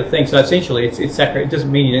 No better thing. So essentially, it's sacred. It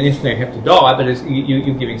doesn't mean you necessarily have to die, but it's, you're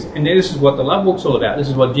giving. And this is what the love book's all about. This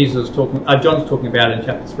is what Jesus is talking. John's talking about in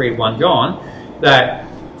chapter 3 of 1 John. That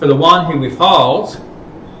for the one who withholds,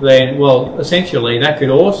 then well, essentially that could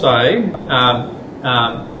also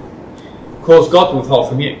cause God to withhold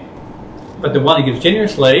from you. But the one who gives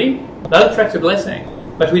generously, that attracts a blessing.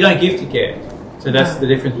 But we don't give to get. So that's the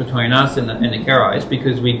difference between us and the Karais,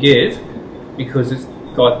 because we give because it's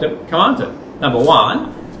God that commands it. Number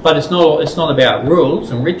one, but it's not about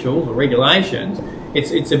rules and rituals or regulations.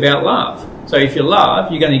 It's about love. So if you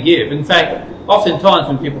love, you're going to give. In fact, oftentimes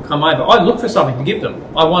when people come over, I look for something to give them.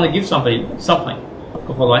 I want to give somebody something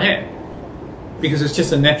of what I have, because it's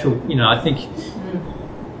just a natural. You know, I think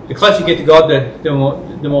the closer you get to God, the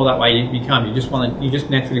more that way you become. You just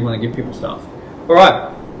naturally want to give people stuff. All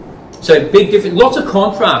right. So big difference. Lots of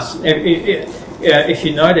contrasts. If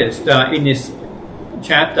you noticed in this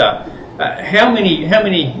chapter. How many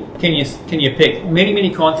can you pick?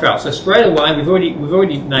 Many contrasts. So straight away, we've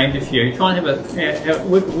already named a few. Try and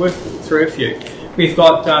work through a few. We've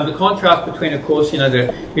got the contrast between, of course, you know,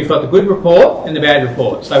 we've got the good report and the bad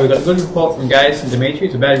report. So we've got the good report from Gaius and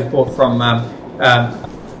Demetrius, the bad report from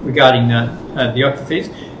regarding Diotrephes.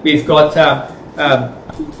 We've got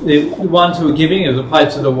the ones who are giving as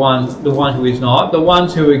opposed to the one who is not. The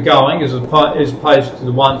ones who are going as opposed to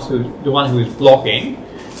the one who is blocking.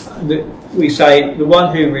 We say the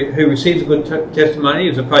one who receives a good testimony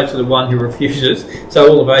as opposed to the one who refuses. So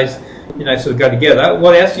all of those, you know, sort of go together.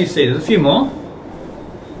 What else do you see? There's a few more.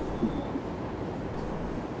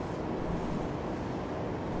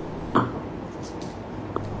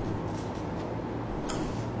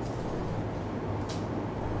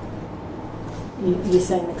 You're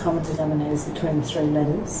saying the common denominators between the three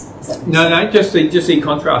letters? Is that No, just the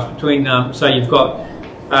contrast between. So you've got.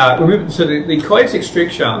 Remember, so the Koitic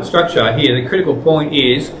structure here, the critical point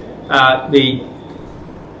is the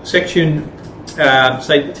section,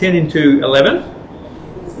 say 10 into 11,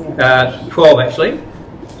 12 actually.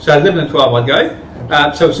 So 11 and 12 I'd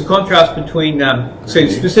go. So it's a contrast between, so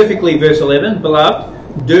specifically verse 11,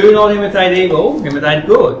 beloved, do not imitate evil, imitate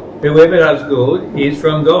good. Whoever does good is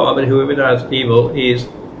from God, but whoever does evil is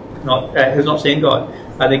not has not seen God.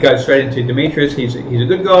 They go straight into Demetrius. He's a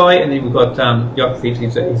good guy, and then we've got Diotrephes.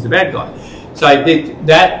 He's the bad guy. So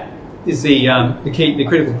that is the key, the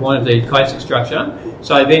critical point of the Koitic structure.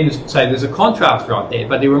 So then, there's a contrast right there,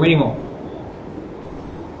 but there were many more.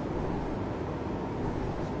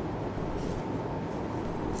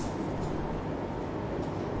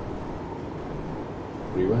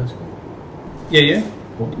 What are you asking? Yeah.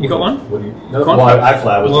 You got one? What do you? No,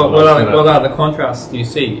 actually, I was. What are the contrasts do you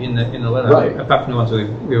see in the letter? Right. Apart from the ones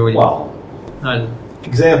we already. Well,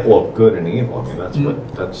 example of good and evil. I mean,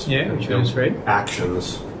 that's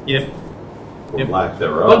actions. Yep. Or lack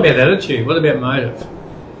thereof. What about attitude? What about motive?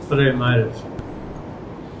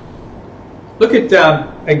 Look at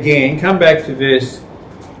again. Come back to verse.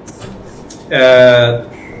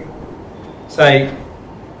 Say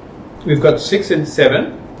we've got 6 and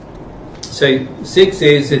 7. So 6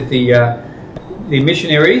 is that the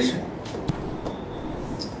missionaries,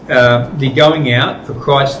 the going out for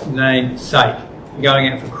Christ's name's sake. Going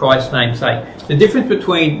out for Christ's name's sake. The difference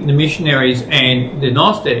between the missionaries and the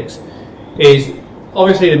Gnostics is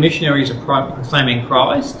obviously the missionaries are proclaiming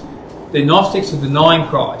Christ. The Gnostics are denying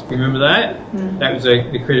Christ. Remember that? Mm. That was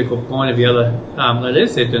the critical point of the other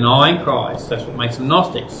letters. They're denying Christ. That's what makes them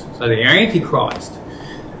Gnostics. So they're anti-Christ.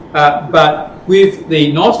 But with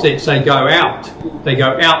the Gnostics, they go out. They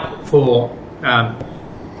go out for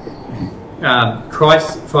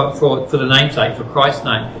Christ, for the namesake, for Christ's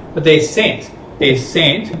name. But they're sent. They're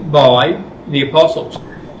sent by the apostles.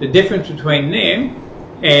 The difference between them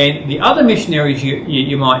and the other missionaries,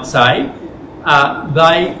 you might say,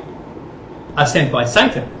 they are sent by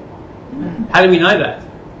Satan. How do we know that?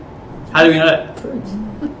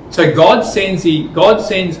 So God sends the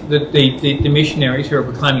missionaries who are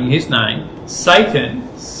proclaiming His name. Satan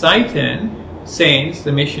sends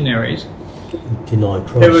the missionaries Deny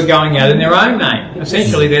Christ. who are going out in their own name.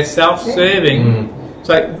 Essentially, they're self-serving.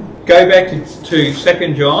 So go back to 2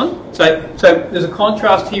 John. So there's a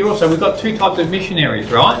contrast here also. We've got two types of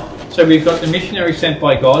missionaries, right? So we've got the missionaries sent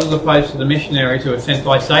by God as opposed to the missionaries who are sent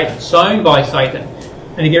by Satan, sown by Satan.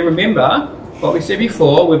 And again, remember what we said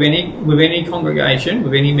before, with any congregation,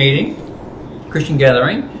 with any meeting, Christian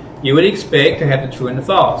gathering, you would expect to have the true and the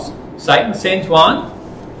false. Satan sends one,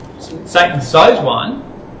 Satan sows one,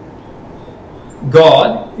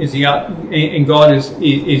 God is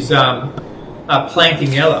planting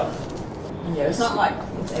the other. Yeah, it's not like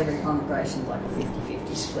every congregation's like a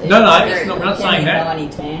 50-50 split. No, it's not, we're not saying that.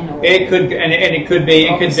 90-10 or It could be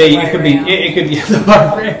the other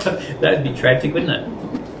way around. That'd be tragic, wouldn't it?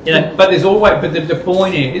 You know, but there's always. But the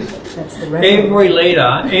point is, every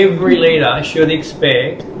leader should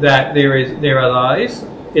expect that there are those,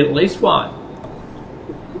 at least one,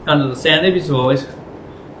 under the sound of his voice,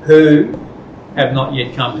 who have not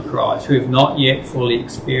yet come to Christ, who have not yet fully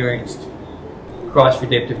experienced Christ's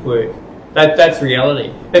redemptive work. That's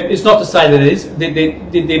reality. It's not to say that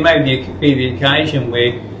there may be the occasion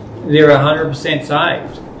where they're 100%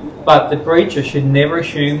 saved, but the preacher should never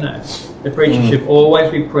assume that. The preacher should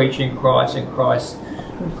always be preaching Christ and Christ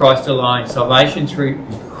alone. Salvation through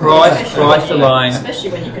Christ alone.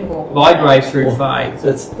 Especially when you can walk by grace through faith.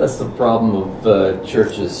 That's the problem of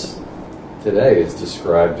churches today. Is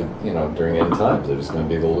described, during end times. They're just going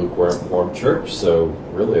to be the lukewarm church. So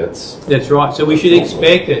really, that's right. So we should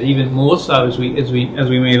expect it even more so as we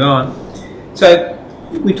move on. So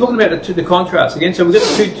we're talking about the contrast again. So we've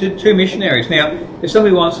got two missionaries now. If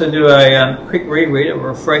somebody wants to do a quick reread or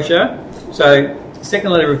refresher, so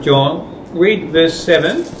second letter of John, read verse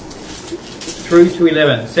 7 through to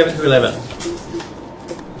 11. 7 to 11.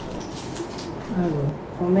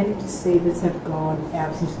 For many deceivers have gone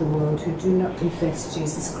out into the world who do not confess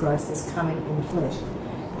Jesus Christ as coming in flesh.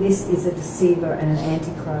 This is a deceiver and an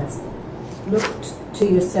antichrist. Look to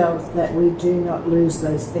yourselves that we do not lose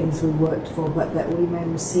those things we worked for, but that we may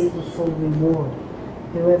receive a full reward.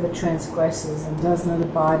 Whoever transgresses and does not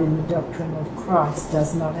abide in the doctrine of Christ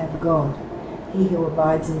does not have God. He who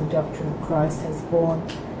abides in the doctrine of Christ has borne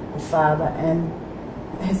the Father and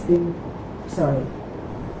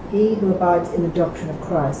He who abides in the doctrine of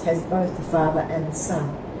Christ has both the Father and the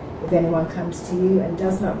Son. If anyone comes to you and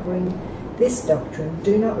does not bring this doctrine,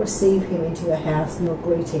 do not receive him into your house nor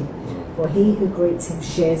greet him, for he who greets him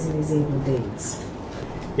shares in his evil deeds.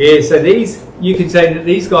 Yeah, so you can say that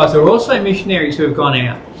these guys are also missionaries who have gone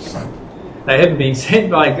out. They haven't been sent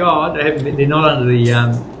by God. They're not under the.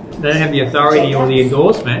 They don't have the authority or the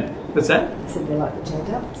endorsement. What's that? So they're like the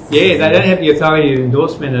J-Dubs. Yeah, they don't have the authority or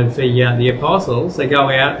endorsement of the apostles. They go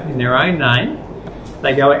out in their own name.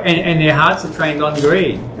 They go and their hearts are trained on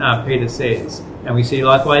greed. Peter says, and we see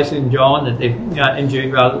likewise in John that in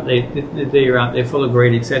Jude rather they're full of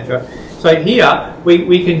greed, etc. So here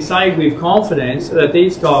we can say with confidence that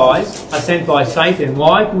these guys are sent by Satan.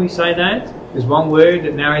 Why can we say that? There's one word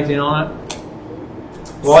that narrows in on it.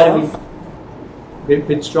 Why do we? A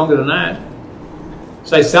bit stronger than that.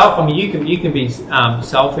 So self. I mean, you can be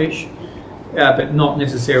selfish, but not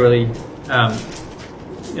necessarily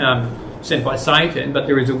sent by Satan. But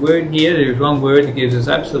there is a word here. There is one word that gives us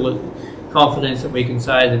absolute confidence that we can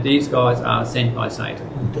say that these guys are sent by Satan.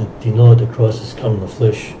 That deny that Christ has come in the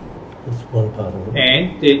flesh. That's one part of it.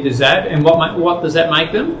 And does that? And what does that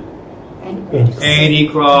make them?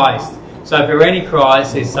 Antichrist. So if they're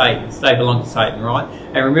Antichrist, they're Satan. They belong to Satan, right?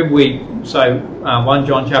 And remember, 1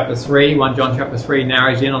 John chapter 3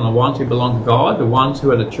 narrows in on the ones who belong to God, the ones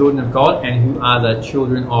who are the children of God, and who are the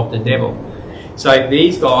children of the devil. So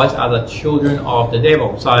these guys are the children of the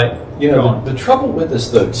devil. So the trouble with this,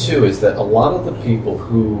 though, too, is that a lot of the people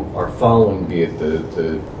who are following, be it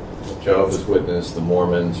the Jehovah's Witness, the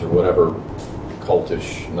Mormons, or whatever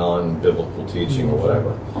cultish, non-biblical teaching or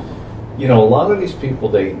whatever, a lot of these people,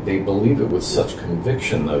 they believe it with such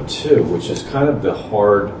conviction, though, too, which is kind of the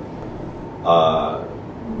hard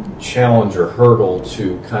challenge or hurdle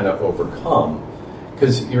to kind of overcome.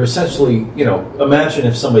 Because you're essentially, imagine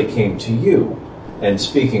if somebody came to you and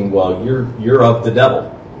speaking, well, you're of the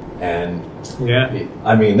devil. And,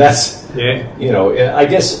 I mean, that's, I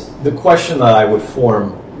guess the question that I would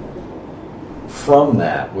form from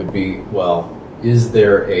that would be, well, is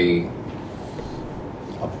there a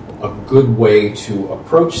good way to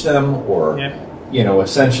approach them, or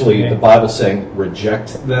essentially the Bible saying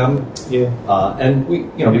reject them. And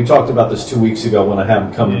we talked about this 2 weeks ago when I had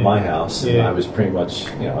them come to my house, and I was pretty much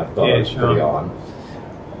I thought I was pretty on.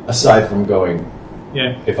 aside from going,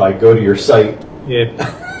 Yeah. if I go to your site, Yeah.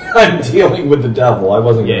 I'm dealing with the devil. I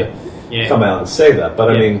wasn't Yeah. going to Yeah. come out and say that. But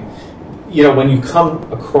I Yeah. mean, you know, when you come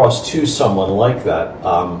across to someone like that,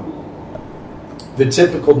 the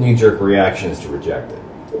typical knee-jerk reaction is to reject it.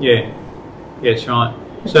 Yeah. Yeah, that's right.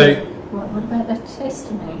 So, What about the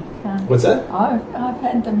testimony? What's that? I've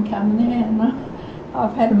had them come there, and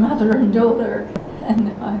I've had a mother and daughter,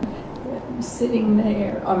 and I'm sitting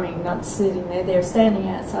there. I mean, not sitting there; they're standing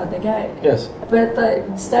outside the gate. Yes. But they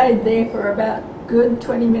stayed there for about good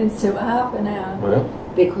 20 minutes to half an hour Well,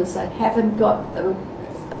 because they haven't got the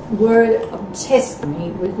word of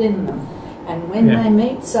testimony within them. And when Yeah. they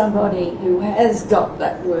meet somebody who has got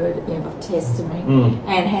that word of testimony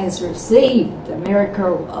and has received the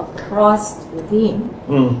miracle of Christ within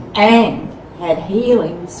and had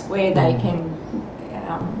healings where they can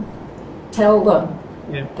tell them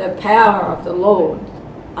Yeah. the power of the Lord,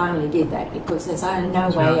 only did that because there's only no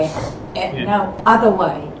way, Yeah. no other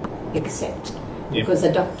way except Yeah. because the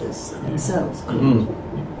doctors themselves couldn't.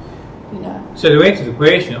 You know. So to answer the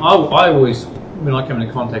question, I always, when I come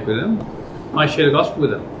into contact with them, I share the gospel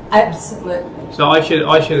with them. Absolutely. So I share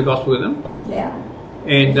the gospel with them, Yeah.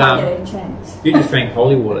 and If I get a chance. you just drank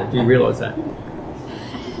holy water. Do you realise that?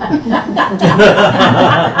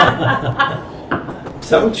 is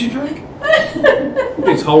that what you drink?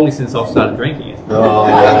 It's holy since I've started drinking it.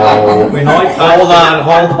 Oh. When I Hold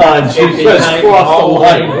on. She It just became crossed the holy.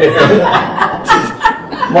 line there.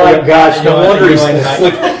 My gosh, no wonder he's You're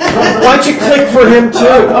click. Why don't you click for him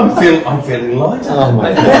too? I'm feeling light. Oh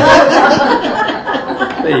my God.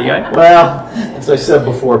 There you go. Well, as I said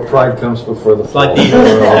before, pride comes before the It's fall. like that's a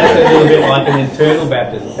little bit like an internal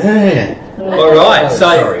baptism. Yeah. All right. Oh,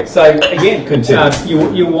 So sorry. again,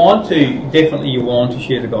 Continue. you want to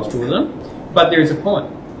share the gospel with them, but there is a point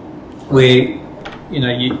where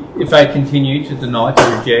if they continue to deny, to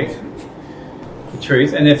reject the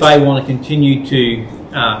truth, and if they want to continue to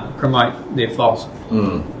promote their false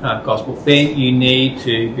gospel, then you need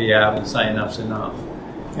to be able to say enough's enough.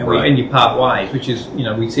 And Right. you part ways, which is,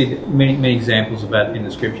 we see many examples of that in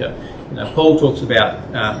the scripture. Paul talks about,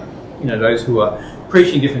 those who are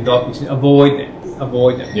preaching different gospels, avoid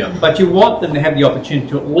them. Yeah. But you want them to have the opportunity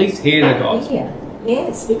to at least hear the gospel. Yeah.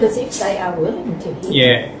 Yes, because if they are willing to hear.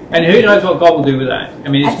 Yeah, and who knows what God will do with that? I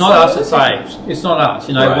mean, it's not us that saves. It's not us.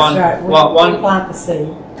 Right. Right. One We plant the seed.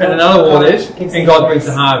 and another waters, gives and the God brings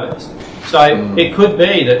increase. the harvest. So it could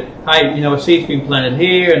be that, hey, a seed's been planted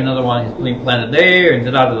here, and another one has been planted there, and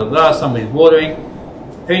da-da-da-da, somebody's watering.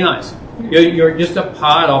 Who knows? You're just a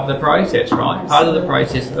part of the process, right? Part of the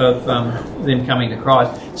process of them coming to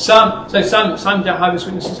Christ. Some Jehovah's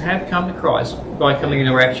Witnesses have come to Christ by having an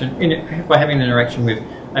interaction with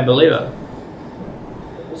a believer.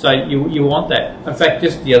 So you want that. In fact,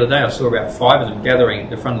 just the other day I saw about 5 of them gathering at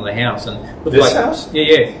the front of the house, and looked This house?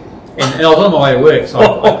 Yeah. And I was on my way to work, so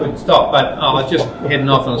I couldn't stop. But I was just heading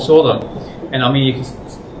off, and I saw them, and I mean you can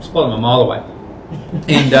spot them a mile away.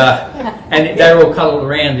 And they were all cuddled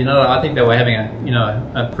around. I think they were having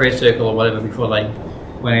a prayer circle or whatever before they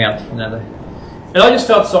went out. And I just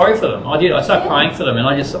felt sorry for them. I did. I started praying for them, and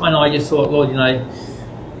I just thought, Lord,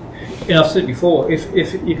 I've said before, if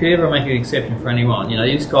you could ever make an exception for anyone,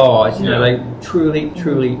 these guys, they truly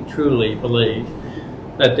believe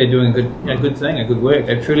that they're doing a good thing, a good work.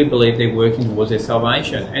 They truly believe they're working towards their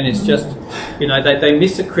salvation, and it's just, they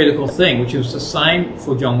miss a critical thing, which was the same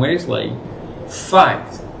for John Wesley.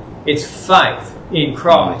 Faith. It's faith in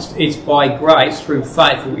Christ. It's by grace through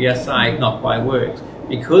faith that we are saved, not by works.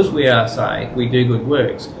 Because we are saved, we do good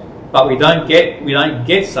works, but we don't get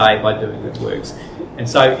saved by doing good works. And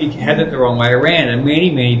so it had it the wrong way around, and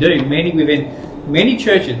many do. Many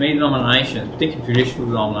churches, many denominations, particularly traditional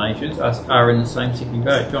denominations, are in the same sinking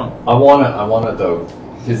boat. John, I want to though,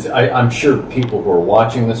 because I'm sure people who are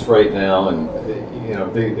watching this right now, and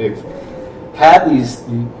they've had these,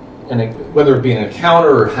 and whether it be an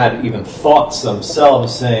encounter or had even thoughts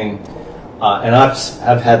themselves, saying, and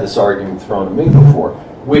I've had this argument thrown at me before,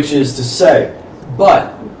 which is to say,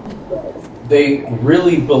 but they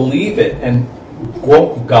really believe it, and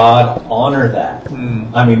won't God honor that?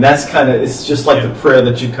 I mean, that's it's just like the prayer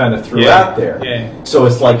that you kind of threw out there. Yeah. So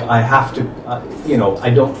it's like I have to, I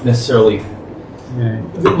don't necessarily.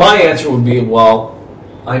 My answer would be, well,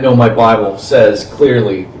 I know my Bible says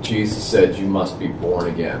clearly, Jesus said you must be born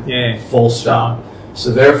again. Yeah. Full stop.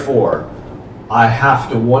 So therefore, I have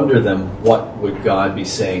to wonder then, what would God be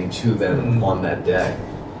saying to them on that day?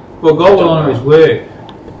 Well, God will honour His word.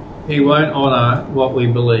 He won't honour what we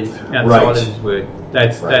believe outside Right. of His word.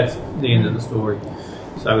 That's Right. the end of the story.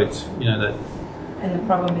 So it's that And the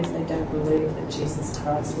problem is they don't believe that Jesus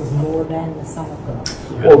Christ was more than the Son of God.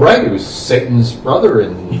 Well, right, he was Satan's brother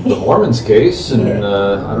in the Mormons' case, and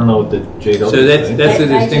I don't know what the JW. So that's the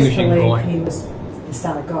distinguishing they just point. believe he was the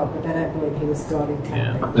Son of God, but they don't believe he was God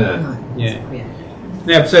incarnate. Yeah.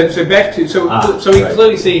 Now, so back to so we right.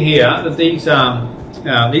 clearly see here that these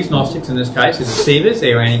Gnostics in this case are deceivers.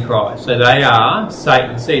 They're antichrist, so they are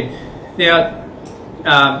Satan's seed.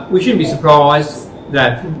 Now, we shouldn't be surprised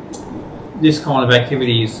that this kind of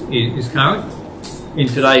activity is current in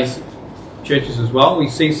today's churches as well. We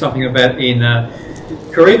see something about in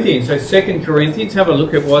Corinthians. So 2 Corinthians, have a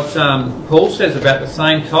look at what Paul says about the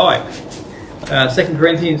same type. 2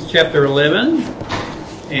 Corinthians chapter 11,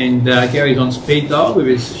 and Gary's on speed dial with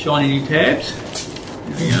his shiny new tabs.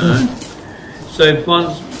 There we go. So if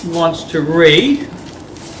one wants to read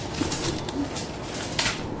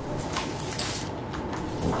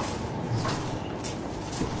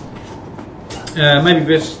maybe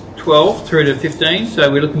verse 12 through to 15. So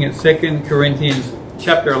we're looking at 2 Corinthians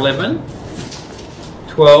chapter 11,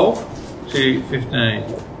 12 to 15.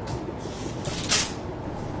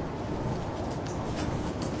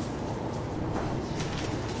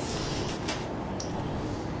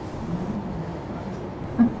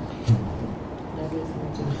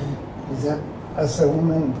 Is that as a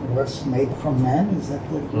woman was made from man? Is that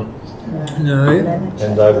what? No.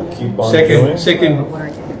 And I will keep on doing. Second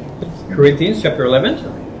Corinthians chapter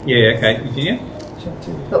 11. Yeah, okay, continue.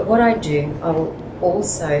 But what I do, I will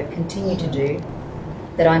also continue to do,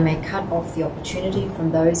 that I may cut off the opportunity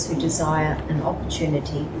from those who desire an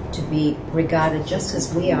opportunity to be regarded just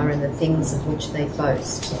as we are in the things of which they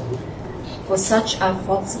boast. For such are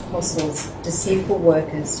false apostles, deceitful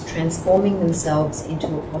workers, transforming themselves into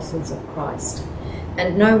apostles of Christ.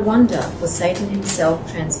 And no wonder, for Satan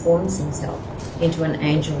himself transforms himself into an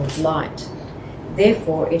angel of light.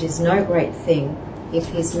 Therefore it is no great thing if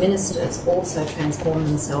his ministers also transform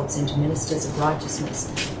themselves into ministers of righteousness,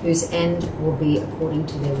 whose end will be according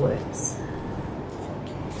to their works.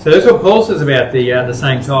 So that's what Paul says about the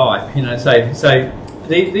same type. You know, so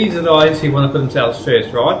these are those who want to put themselves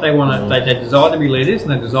first, right? They want to, they desire to be leaders,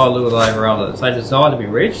 and they desire to rule over others. They desire to be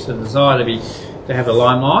rich. They desire to have the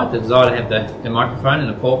limelight. They desire to have the microphone and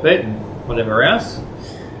the pulpit and whatever else.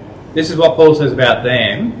 This is what Paul says about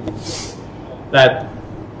them: that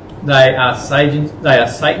they are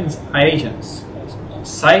Satan's agents.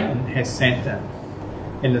 Satan has sent them.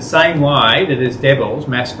 In the same way that his devils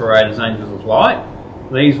masquerade as angels of light,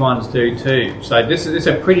 these ones do too. So this is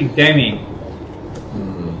a pretty damning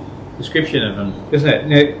description of them, isn't it?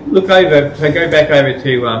 Now, look over, so go back over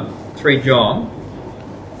to 3 John.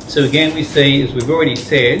 So again we see, as we've already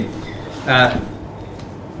said,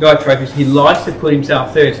 Diotrephes, he likes to put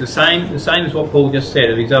himself first. The same as what Paul just said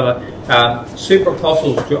of these other super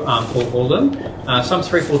apostles, Paul called them. Some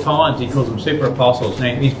 3-4 times he calls them super apostles.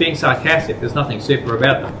 Now he's being sarcastic, there's nothing super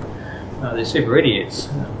about them. They're super idiots.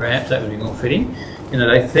 Perhaps that would be more fitting. You know,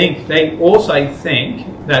 they also think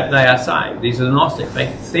that they are saved. These are the Gnostics. They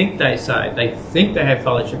think they're saved. They think they have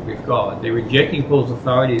fellowship with God. They're rejecting Paul's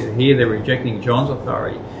authority. Here they're rejecting John's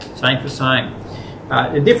authority. Same for same.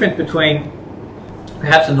 The difference between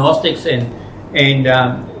perhaps the Gnostics and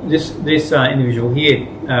this individual here,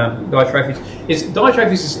 Diotrephes,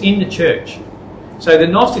 is in the church. So the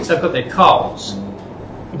Gnostics have got their cults,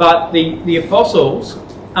 but the apostles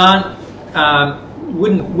aren't.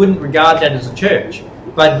 Wouldn't regard that as a church,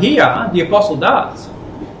 but here the apostle does.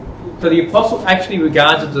 So the apostle actually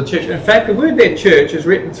regards it as a church. In fact, the word there, church, is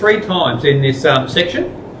written 3 times in this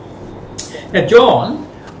section. Now John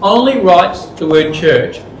only writes the word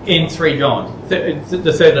church in 3 John,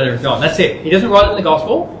 the third letter of John. That's it. He doesn't write it in the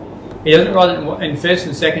Gospel. He doesn't write it in 1st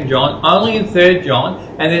and 2nd John. Only in 3rd John,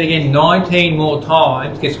 and then again 19 more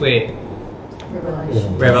times. Guess where?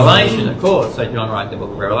 Revelation, of course. So John writes the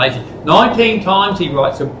book of Revelation. 19 times he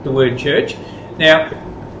writes the word church. Now,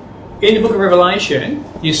 in the book of Revelation,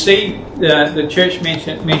 you see the church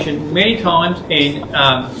mentioned many times in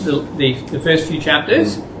the first few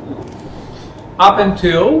chapters, up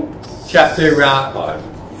until chapter 5.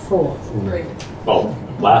 4. 3. Oh,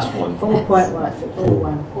 last one. 4 quite right.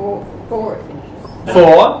 4. 4 it finishes.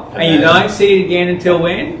 4, and you don't see it again until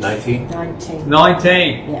when? 19.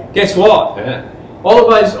 19. Yeah. Guess what? Yeah.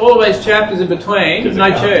 All of those chapters in between,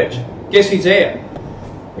 no church. Guess who's there?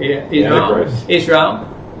 Yeah, Israel.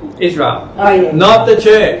 Oh, yeah. Not the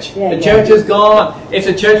church. Yeah, the church is gone. If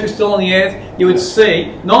the church was still on the earth, you would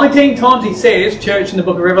see 19 times he says church in the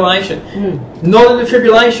book of Revelation. Not in the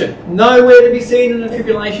tribulation. Nowhere to be seen in the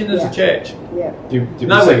tribulation as a church. Yeah. Did we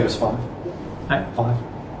No say way. it was 5? Hey? 5?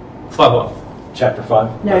 5 what? Chapter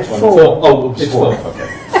 5? No, That's 4. 4. Oh, It's 4. 4. Okay.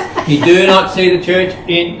 You do not see the church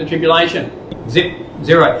in the tribulation.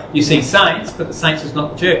 Zero. You see saints, but the saints is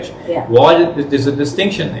not the church. Yeah. Why? There's a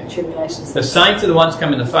distinction there. Tribulation's The saints are the ones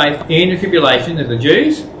coming to faith in the tribulation. They're the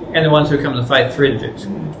Jews, and the ones who come to faith through the Jews.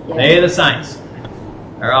 Yeah. They're the saints.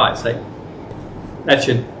 All right, so that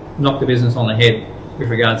should knock the business on the head with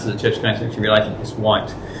regards to the church going through the tribulation. This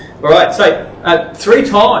won't. All right, so 3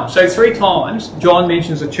 times. So 3 times John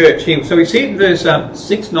mentions the church here. So we see it in verse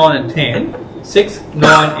 6, 9 and 10. 6,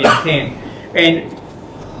 9 and 10. And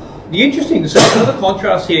the interesting, so another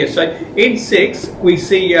contrast here. So in 6, we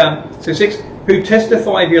see, 6, who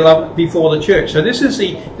testify of your love before the church. So this is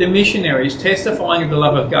the missionaries testifying of the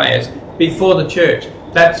love of Gaius before the church.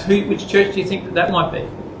 That's which church do you think that might be?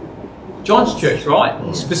 John's church,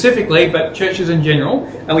 right? Specifically, but churches in general.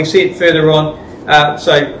 And we see it further on.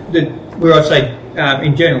 Where I say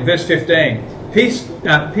in general, verse 15, peace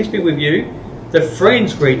be with you. The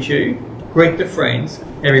friends greet you. Greet the friends,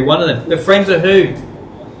 every one of them. The friends are who?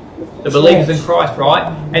 The believers in Christ, right?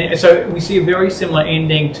 And so we see a very similar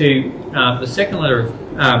ending to the second letter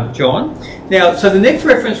of John. Now, so the next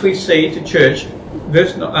reference we see to church,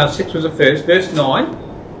 verse 6 was the first, verse 9.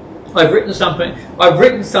 I've written something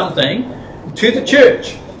to the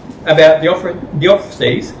church about the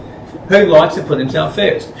offices who likes to put himself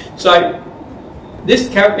first. So this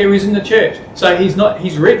character is in the church. So he's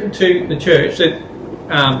written to the church that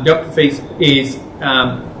Diotrephes is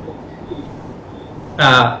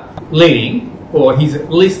leading, or he's at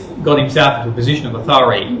least got himself into a position of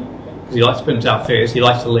authority, because he likes to put himself first, he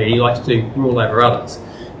likes to lead, he likes to rule over others.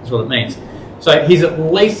 That's what it means. So he's at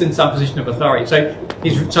least in some position of authority. So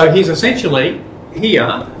he's essentially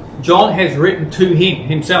here, John has written to him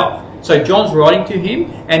himself. So John's writing to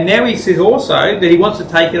him, and now he says also that he wants to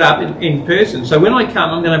take it up in person. So when I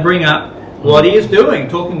come, I'm going to bring up what he is doing,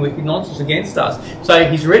 talking wicked nonsense against us. So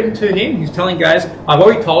he's written to him, he's telling guys, I've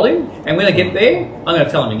already told him, and when I get there, I'm going to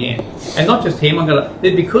tell him again. And not just him,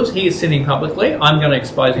 because he is sinning publicly, I'm going to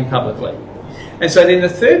expose him publicly. And so then the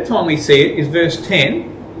third time we see it is verse 10.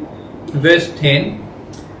 Verse 10,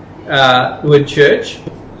 the word church.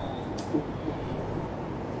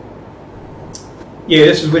 Yeah,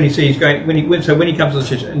 this is when he's going, when he comes to the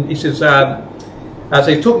church, and he says, so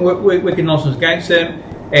he's talking wicked nonsense against them,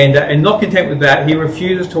 and not content with that, he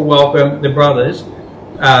refuses to welcome the brothers.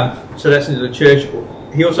 So that's into the church.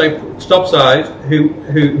 He also stops those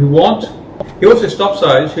who want. He also stops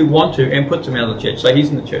those who want to, and puts them out of the church. So he's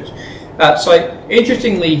in the church. So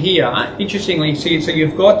interestingly, see, so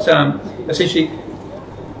you've got essentially.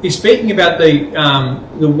 He's speaking about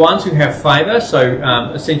the ones who have favour. So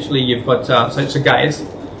essentially, you've got so Gaius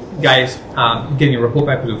getting a report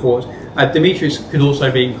backwards and forwards. Demetrius could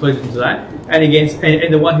also be included into that, and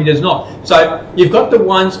the one who does not. So you've got the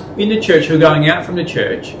ones in the church who are going out from the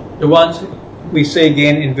church. The ones we see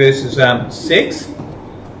again in verses 7.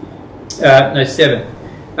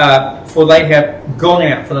 For they have gone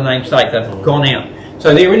out for the name's sake. They've gone out.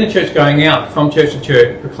 So they're in the church, going out from church to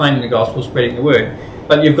church, proclaiming the gospel, spreading the word.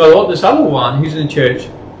 But you've got this other one who's in the church,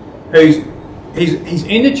 he's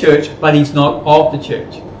in the church, but he's not of the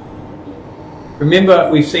church. Remember,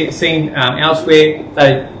 we've seen elsewhere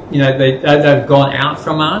they've gone out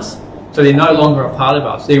from us, so they're no longer a part of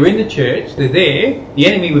us. They're in the church, they're there, the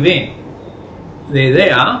enemy within. They're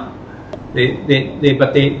there,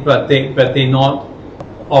 but they're not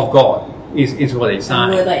of God. Is what it's saying.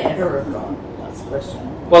 And were they ever of God? That's the question.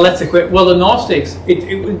 Well, that's the question. Well, the Gnostics,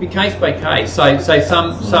 it would be case by case. So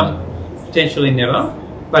some potentially never,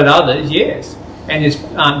 but others, yes. And there's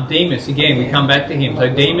Demas, again, we come back to him. So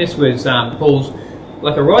Demas was Paul's,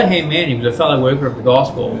 like a right-hand man, he was a fellow worker of the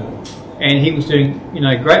gospel. And he was doing,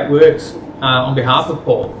 great works on behalf of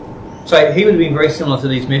Paul. So he would have been very similar to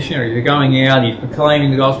these missionaries. They're going out, he's proclaiming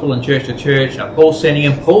the gospel in church to church. Paul's sending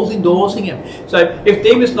him, Paul's endorsing him. So if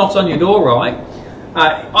Demas knocks on your door, right,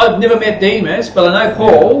 I've never met Demas, but I know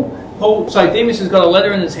Paul. So Demas has got a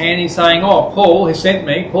letter in his hand. He's saying, "Oh, Paul has sent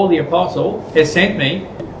me. Paul the apostle has sent me."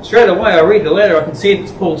 Straight away, I read the letter. I can see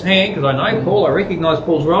it's Paul's hand because I know Paul. I recognise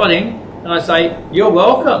Paul's writing, and I say, "You're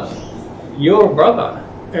welcome. You're a brother.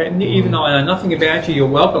 And even though I know nothing about you, you're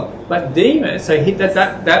welcome." But Demas, so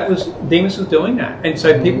Demas was doing that, and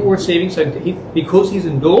so people were receiving. So because he's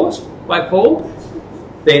endorsed by Paul,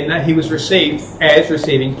 then he was received as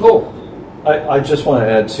receiving Paul. I just want to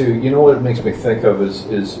add too. You know what it makes me think of is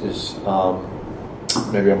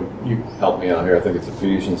maybe you help me out here. I think it's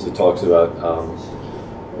Ephesians that talks about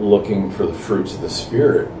looking for the fruits of the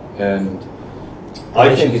Spirit, and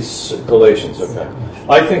I think it's Galatians. Okay,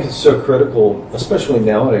 I think it's so critical, especially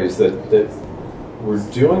nowadays, that we're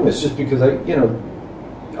doing this just because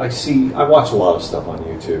I watch a lot of stuff on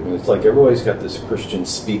YouTube, and it's like everybody's got this Christian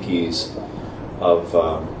speakies of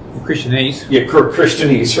Christianese. Yeah,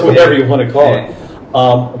 Christianese or whatever you want to call it.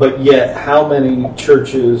 But yet, how many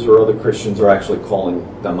churches or other Christians are actually calling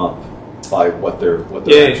them up by what they're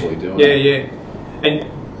actually doing? And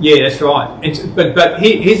that's right. But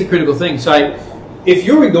here's the critical thing. So, if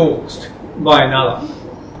you're endorsed by another,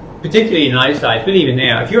 particularly in those days, but even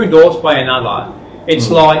now, if you're endorsed by another, it's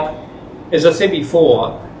like, as I said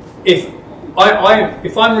before, if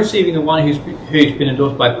I'm receiving the one who's been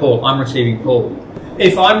endorsed by Paul, I'm receiving Paul.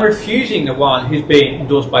 If I'm refusing the one who's been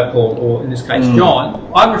endorsed by Paul, or in this case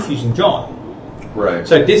John, I'm refusing John. Right.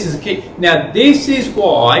 So this is the key. Now this is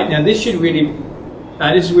why. Now this should really.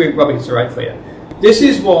 This is where rubber hits the road for you. This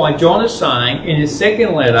is why John is saying in his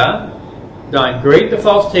second letter, don't greet the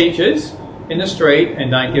false teachers in the street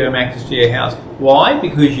and don't give them access to your house. Why?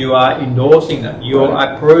 Because you are endorsing them. You're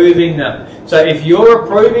approving them. So if you're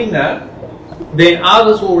approving them, then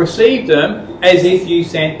others will receive them as if you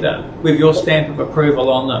sent them with your stamp of approval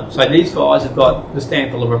on them. So these guys have got the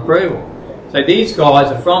stamp of approval. So these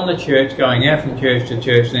guys are from the church, going out from church to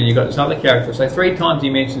church, and then you've got this other character. So 3 times he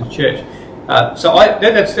mentions church. That's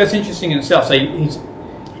interesting in itself. So he's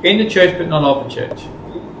in the church but not of the church.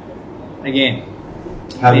 Again.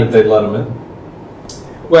 How did they let him in?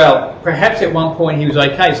 Well, perhaps at one point he was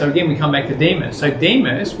okay. So again we come back to Demas. So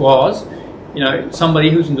Demas was, somebody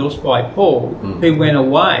who was endorsed by Paul, who went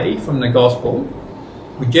away from the gospel.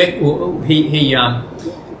 He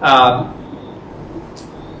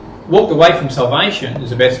walked away from salvation, is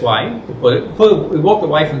the best way to put it. He walked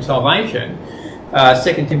away from salvation.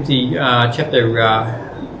 2 Timothy chapter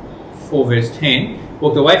 4 verse 10.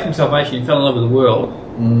 Walked away from salvation and fell in love with the world.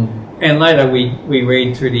 And later we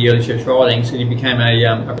read through the early church writings and he became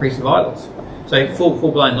a priest of idols. So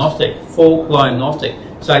full-blown Gnostic. Full-blown Gnostic.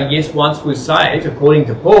 So yes, once was saved, according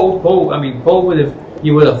to Paul,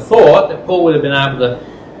 you would have thought that Paul would have been able to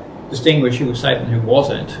distinguish who was saved and who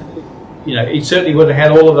wasn't. He certainly would have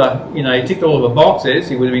had all of the, he ticked all of the boxes.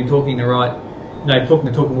 He would have been talking the right, talking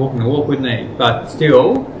the talk and walking the walk, wouldn't he? But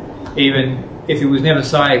still, even if he was never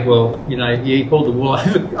saved, well, he pulled the wool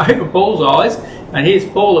over Paul's eyes. And here's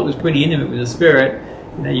Paul that was pretty intimate with the Spirit.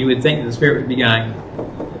 You would think that the Spirit would be going,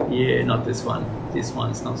 yeah, not this one. This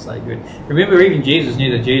one's not so good. Remember, even Jesus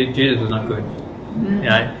knew that Jesus was not good.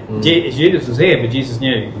 Jesus was there, but Jesus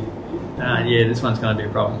knew, this one's going to be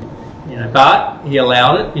a problem. But he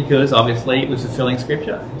allowed it because obviously it was fulfilling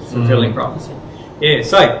Scripture, it's fulfilling prophecy. Yeah,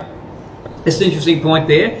 so it's an interesting point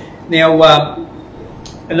there. Now,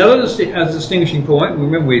 another distinguishing point.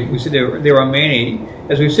 Remember, we said there are many,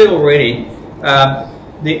 as we've said already.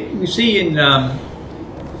 We see in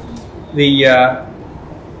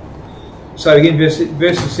so again,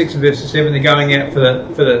 verses 6 and verses 7, they're going out for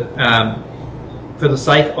the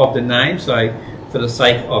sake of the name. So for the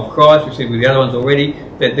sake of Christ, we said with the other ones already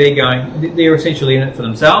that they're essentially in it for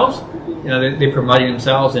themselves. They're promoting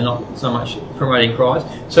themselves. They're not so much promoting Christ.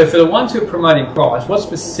 So for the ones who are promoting Christ, what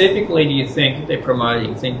specifically do you think that they're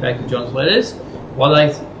promoting? Think back to John's letters.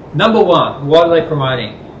 Number one, what are they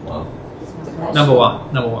promoting? Number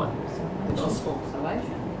one.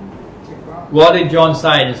 What did John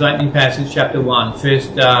say in his opening passage, chapter 1, first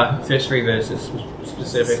 3 verses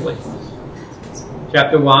specifically?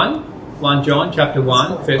 Chapter 1 John, chapter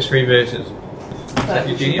 1, first 3 verses. Is that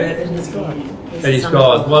Eugenia? That is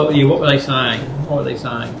God. What were they saying?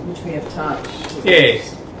 Which we have touched.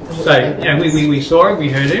 Yes. So we saw him, we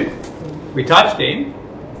heard him, we touched him,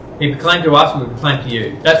 he proclaimed to us and we proclaimed to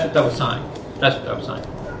you. That's what they were saying.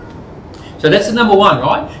 So that's the number one,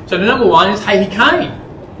 right? So the number one is, hey, he came.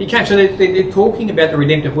 So they're talking about the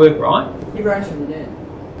redemptive work, right? He rose from the dead.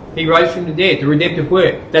 He rose from the dead, the redemptive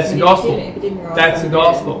work. That's the gospel. That's the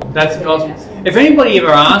gospel. That's the gospel. If anybody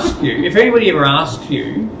ever asks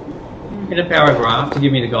you, in a paragraph to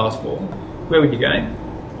give me the gospel, where would you go?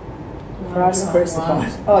 Christ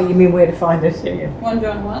crucified. Oh, you mean where to find it? Yeah. 1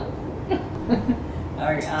 John 1?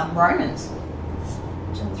 Romans.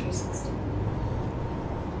 John 3:16.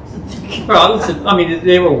 Well, listen,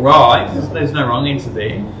 they're all right. There's no wrong answer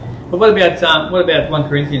there. But what about 1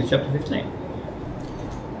 Corinthians chapter 15?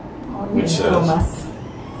 Which says,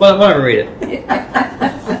 Well, why don't we read it?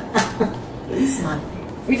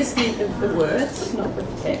 We just need the words, not the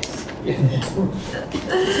text.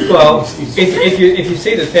 Well, if you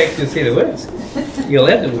see the text, you'll see the words. You'll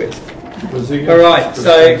add the words. All right.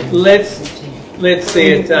 So let's see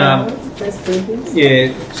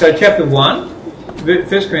it. So chapter 1, 1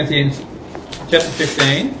 Corinthians chapter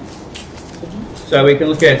 15. So we can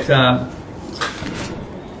look at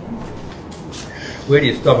where do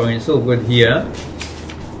you stop? It's all good here.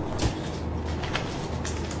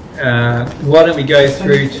 Why don't we go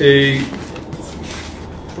through to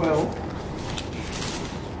 12.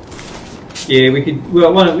 Yeah, we could.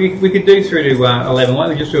 Well, we could do through to 11. Why don't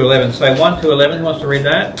we just do 11? So 1 to 11. Who wants to read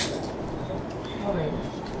that? I'll read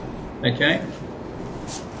it. Okay.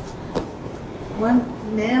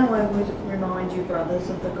 Now I would remind you, brothers,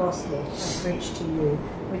 of the gospel I preached to you,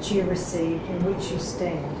 which you received, in which you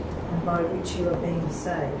stand, and by which you are being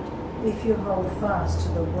saved, if you hold fast to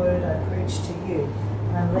the word I preached to you,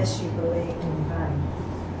 unless you believed in vain.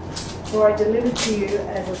 For I delivered to you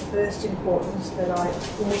as of first importance that I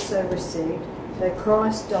also received, that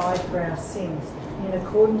Christ died for our sins, in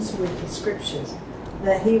accordance with the Scriptures,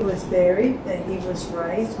 that he was buried, that he was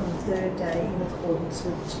raised on the third day in accordance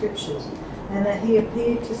with the Scriptures, and that he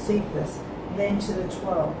appeared to Cephas, then to the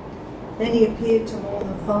 12. Then he appeared to more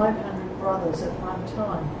than 500 brothers at one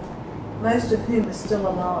time, most of whom are still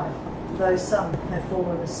alive, though some have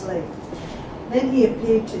fallen asleep. Then he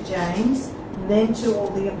appeared to James, then to all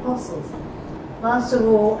the apostles. Last of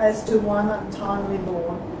all, as to one untimely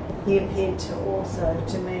born, he appeared also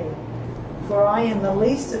to me. For I am the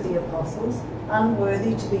least of the apostles,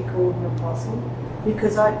 unworthy to be called an apostle,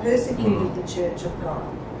 because I persecuted the church of God.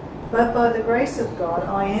 But by the grace of God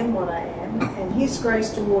I am what I am, and his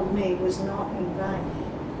grace toward me was not in vain.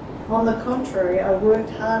 On the contrary, I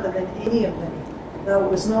worked harder than any of them, though it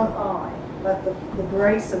was not I, but the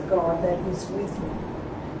grace of God that was with me.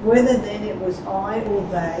 Whether then it was I or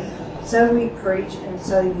they, so we preach and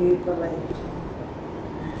so you believed.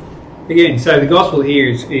 Again, so the gospel here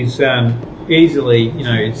is easily,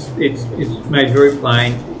 it's made very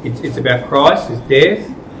plain. It's about Christ, his death,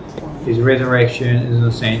 his resurrection, his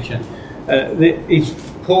ascension.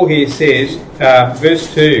 Paul here says,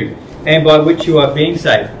 verse 2, and by which you are being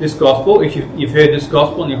saved. This gospel, if you've heard this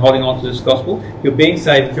gospel and you're holding on to this gospel, you're being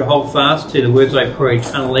saved if you hold fast to the words I preach,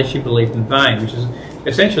 unless you believe in vain, which is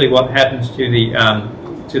essentially what happens to the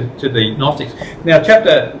to the Gnostics. Now,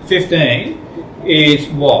 chapter 15 is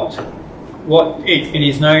what? It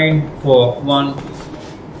is known for one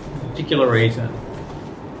particular reason.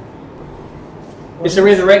 It's a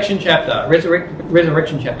resurrection chapter,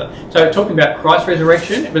 resurrection chapter. So it's talking about Christ's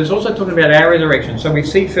resurrection, but it's also talking about our resurrection. So we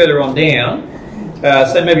see further on down,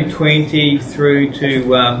 so maybe 20 through to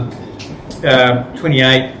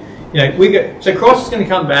 28. So Christ is going to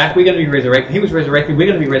come back. We're going to be resurrected. He was resurrected. We're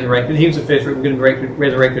going to be resurrected. He was the first. We're going to be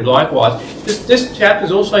resurrected likewise. This chapter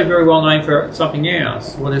is also very well known for something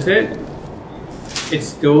else. What is it? It's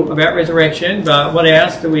still about resurrection, but what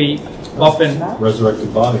else do we often?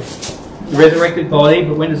 Resurrected body. The resurrected body,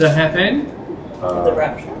 but when does that happen? The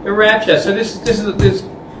rapture. The rapture. So there's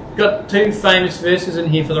got two famous verses in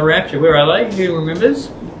here for the rapture. Where are they? Who remembers?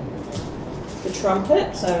 The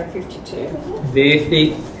trumpet, so 52, isn't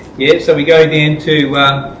There, yeah. So we go down to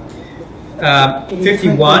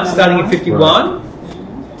 51, starting at 51.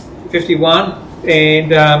 51,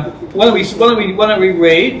 and why don't we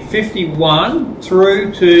read 51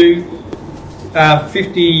 through to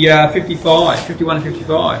 55, 51 and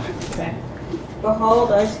 55. Okay.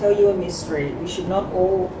 Behold, I tell you a mystery. We shall not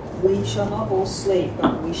all sleep,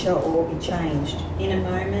 but we shall all be changed. In a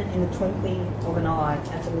moment, in the twinkling of an eye,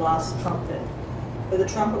 at the last trumpet. For the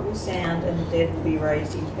trumpet will sound, and the dead will be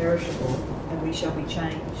raised imperishable, and we shall be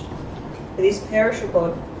changed. For this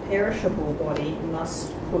perishable body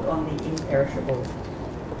must put on the imperishable,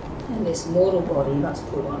 and this mortal body must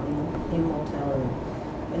put on immortality.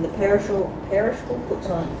 When the perishable puts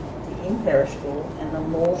on the imperishable, and the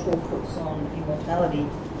mortal puts on immortality,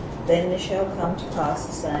 then there shall come to pass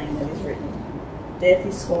the saying that is written, Death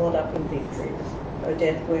is swallowed up in victory. O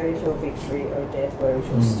death, where is your victory? O death, where is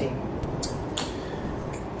your sting?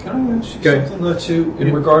 Can I ask you something though too,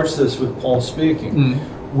 in regards to this with Paul speaking?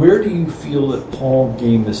 Where do you feel that Paul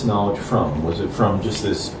gained this knowledge from? Was it from just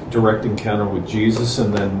this direct encounter with Jesus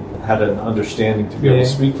and then had an understanding to be able to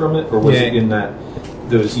speak from it? Or was it in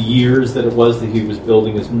those years that it was that he was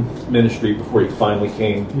building his ministry before he finally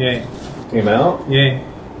came out? Yeah.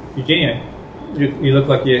 You look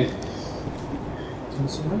like you...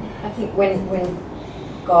 I think when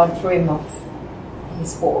God threw him off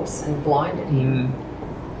his horse and blinded him,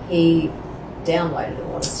 he downloaded a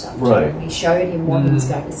lot of stuff to him. He showed him what he was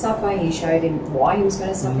going to suffer, he showed him why he was going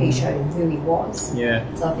to suffer, he showed him who he was. Yeah.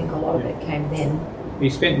 So I think a lot of it came then. He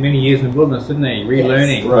spent many years in the wilderness, didn't he?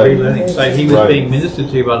 Relearning. So he was being ministered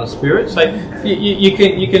to by the Spirit. So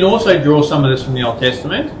you can also draw some of this from the Old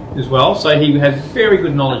Testament as well. So he had very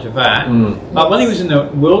good knowledge of that. But when he was in the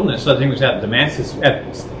wilderness, I think it was out in Damascus,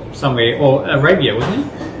 somewhere, or Arabia, wasn't he?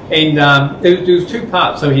 And there was two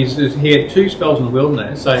parts. So he had two spells in the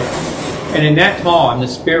wilderness. So And in that time, the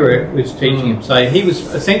Spirit was teaching him. So he was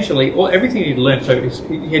essentially, everything he'd learned, so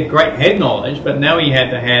he had great head knowledge, but now he had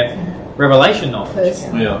to have revelation knowledge.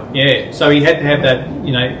 Yeah. So he had to have that,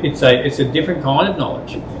 it's a different kind of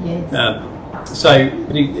knowledge. Yes. So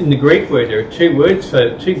in the Greek word, there are two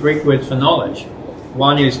Greek words for knowledge.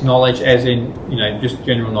 One is knowledge as in, just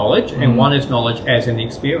general knowledge, and one is knowledge as in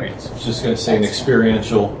experience. I was just going to say an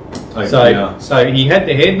experiential type. So he had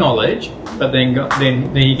the head knowledge, but then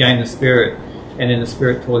he gained the Spirit, and then the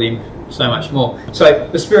Spirit taught him so much more. So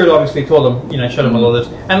the Spirit obviously taught him, showed him a lot of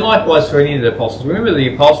this. And likewise for any of the apostles. Remember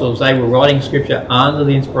the apostles, they were writing Scripture under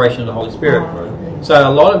the inspiration of the Holy Spirit. So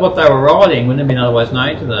a lot of what they were writing wouldn't have been otherwise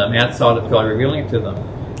known to them outside of God revealing it to them.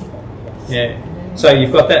 Yeah. So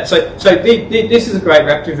you've got that. So this is a great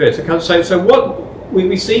rapture verse. So what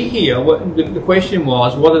we see here, what the question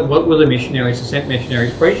was, what were the missionaries, the sent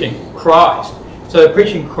missionaries preaching? Christ. So they're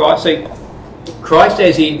preaching Christ. So Christ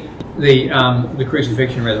as in the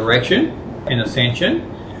crucifixion, resurrection, and ascension,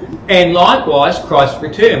 and likewise Christ's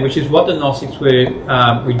return, which is what the Gnostics were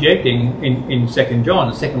rejecting in 2 John,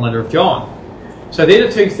 the second letter of John. So they're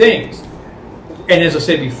the two things. And as I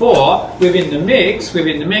said before, within the mix,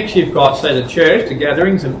 you've got, say, the church, the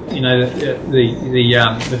gatherings, the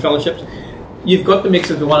fellowships. You've got the mix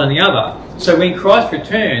of the one and the other. So when Christ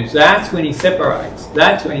returns, that's when he separates.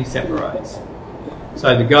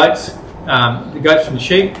 So the goats from the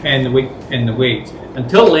sheep, and the weeds.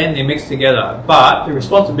 Until then, they're mixed together. But the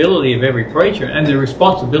responsibility of every preacher and the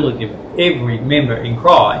responsibility of every member in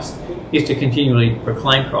Christ is to continually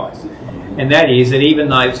proclaim Christ. And that is that even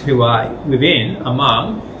those who are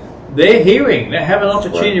among, they're hearing, they have an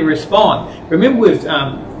opportunity to respond. Remember with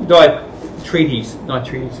Diotrephes,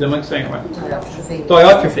 am I saying it right?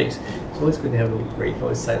 Diotrephes. It's always good to have a little Greek, I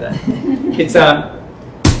always say that. It's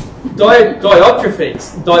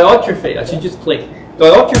Diotrephes, I should just click.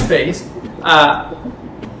 Diotrephes,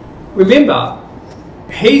 remember,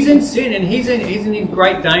 he's in sin and he's in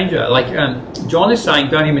great danger. Like John is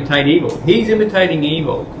saying, don't imitate evil. He's imitating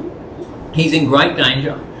evil. He's in great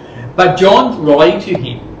danger. But John's writing to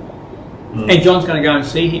him. And John's going to go and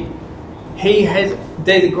see him.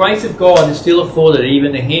 The grace of God is still afforded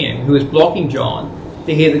even to him, who is blocking John,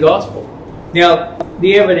 to hear the gospel. Now,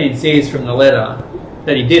 the evidence is from the letter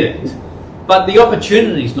that he didn't. But the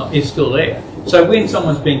opportunity is still there. So when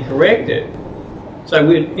someone's being corrected, so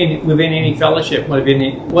within any fellowship,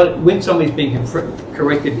 when somebody's being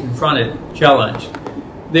corrected, confronted, challenged,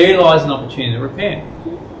 there lies an opportunity to repent.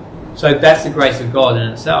 So that's the grace of God in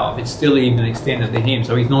itself. It's still even extended to him.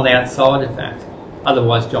 So he's not outside of that.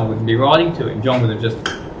 Otherwise, John wouldn't be writing to him. John would have just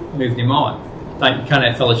moved him on. You can't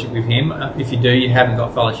have fellowship with him. If you do, you haven't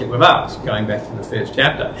got fellowship with us, going back to the first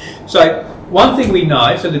chapter. So one thing we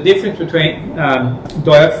know, so the difference between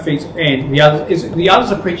Diotrephes and the others is the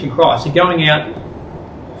others are preaching Christ. They're going out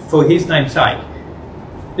for his name's sake.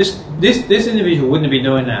 This individual wouldn't have been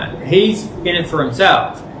doing that. He's in it for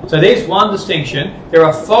himself. So there's one distinction. There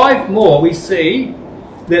are 5 more we see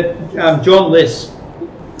that John lists.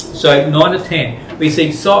 So 9 to 10. We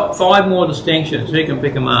see 5 more distinctions. You can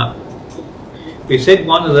pick them up. We've said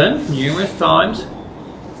one of them numerous times.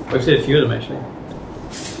 We've said a few of them actually.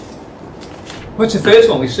 What's the first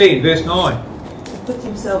one? We see in verse 9. He puts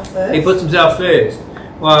himself first. He puts himself first.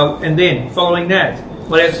 Well, and then following that,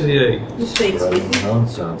 what else does he do? He speaks with him.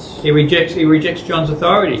 Nonsense. He rejects John's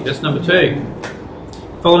authority. That's number 2.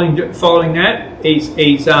 Following that,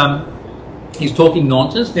 he's talking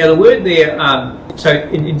nonsense. Now the word there, so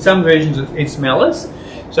in some versions it's malice.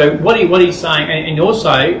 So what he's saying, and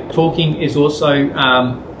also talking is also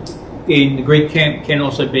in the Greek can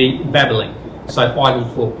also be babbling. So idle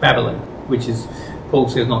talk, babbling, which is Paul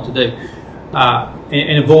says not to do,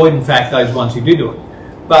 and avoid in fact those ones who do it.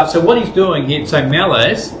 But so what he's doing here, so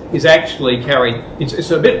malice is actually carried.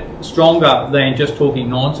 It's a bit stronger than just talking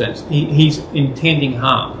nonsense. He's intending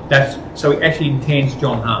harm. So he actually intends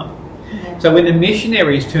John harm. Yeah. So when the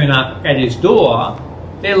missionaries turn up at his door,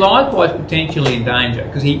 they're likewise potentially in danger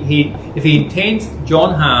because if he intends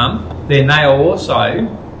John harm, then they are also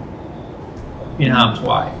in harm's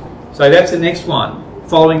way. So that's the next one.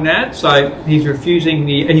 Following that, so he's refusing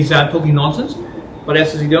he's talking nonsense. What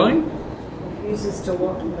else is he doing? Refuses to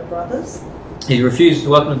welcome the brothers. He refuses to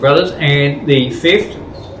welcome the brothers, and the 5th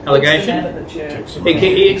allegation,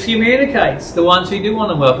 he excommunicates the ones who do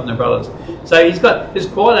want to welcome the brothers. So there's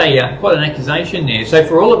quite an accusation there. So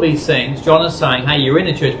for all of these things, John is saying, hey, you're in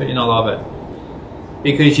the church, but you're not of it,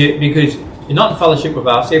 because you're not in fellowship with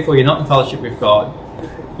us. Therefore, you're not in fellowship with God.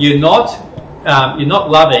 You're not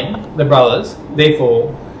loving the brothers.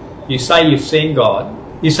 Therefore, you say you've seen God,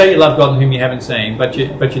 You say you love God in whom you haven't seen, but you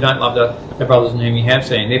don't love the brothers in whom you have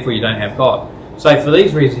seen. Therefore, you don't have God. So for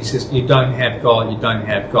these reasons, he says, you don't have God. You don't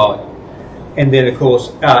have God. And then, of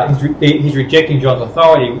course, he's rejecting John's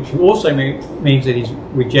authority, which also means that he's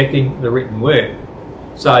rejecting the written word.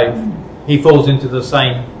 So he falls into the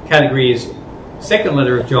same category as second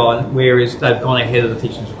letter of John, whereas they've gone ahead of the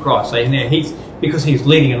teachings of Christ. So now because he's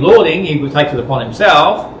leading and lauding, he will take it upon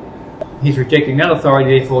himself. He's rejecting that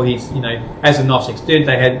authority, therefore he's, as the Gnostics did,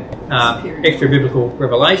 they had extra biblical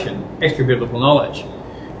revelation, extra biblical knowledge.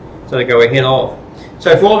 So they go ahead of.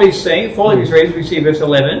 So for all of these reasons, we see in verse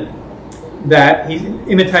 11 that he's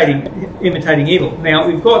imitating evil. Now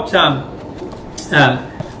we've got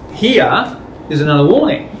here, there's another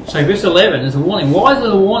warning. So verse 11 is a warning. Why is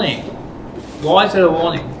it a warning? Why is it a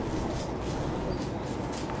warning?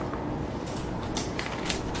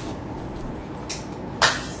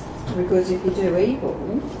 Because if you do evil,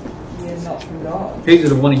 you're not from God. Who's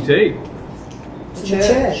it a warning to? The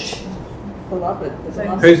church. Beloved.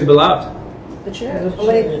 Who's the beloved? The church. The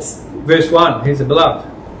believers. Verse 1, who's the beloved?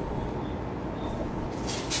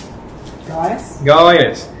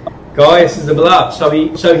 Gaius. Gaius is the beloved.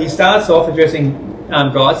 So he starts off addressing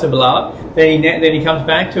Gaius, the beloved, then he comes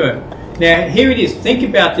back to him. Now here it is. Think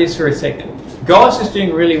about this for a second. Gaius is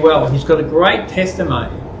doing really well. He's got a great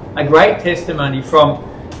testimony from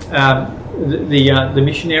the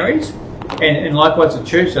missionaries, and likewise the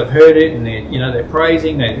church. They've heard it, and they're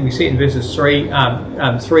praising. We see it in verses 3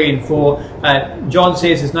 and 4. John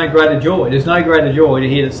says there's no greater joy. There's no greater joy to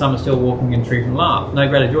hear that some are still walking in truth and love. No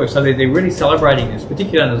greater joy. So they're really celebrating this,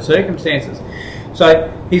 particularly under the circumstances.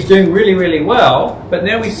 So he's doing really, really well. But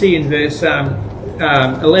now we see in verse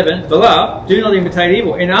 11, beloved, do not imitate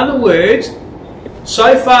evil. In other words,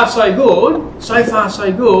 so far so good.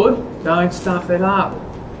 Don't stuff it up.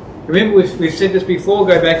 Remember, we've said this before.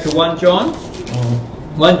 Go back to 1 John.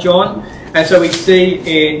 1 John. And so we see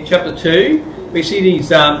in chapter 2, we see these,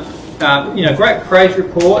 great praise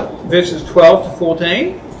report, verses 12 to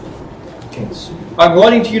 14. I'm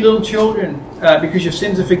writing to you little children because your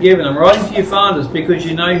sins are forgiven. I'm writing to your fathers because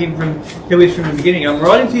you know him who is from the beginning. I'm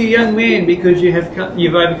writing to you young men because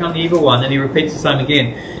you've overcome the evil one. And he repeats the same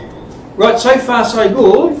again. Right, so far so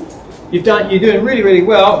good. You're doing really, really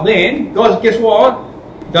well. Then, guys, guess what?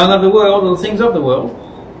 Don't love the world or the things of the world.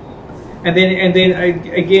 And then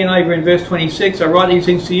again over in verse 26, I write these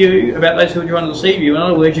things to you about those who are trying to deceive you. In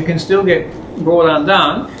other words, you can still get brought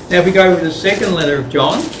undone. Now if we go over to the second letter of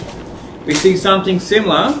John, we see something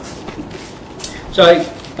similar. So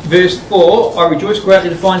verse 4, I rejoice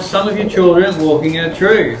greatly to find some of your children walking in the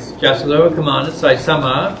truth, just as they were commanded. So some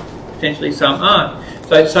are, potentially some aren't.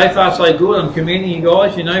 So far so good. I'm commending you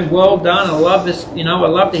guys, well done. I love this, I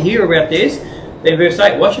love to hear about this. Then verse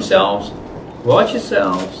 8, watch yourselves.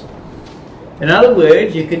 In other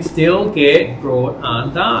words, you can still get brought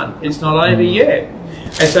undone. It's not over yet.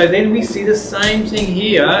 And so then we see the same thing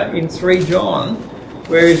here in 3 John,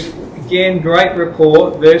 whereas again, great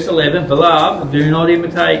report, verse 11, beloved, do not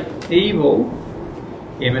imitate evil,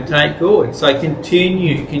 imitate good. So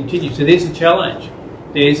continue. So there's a challenge.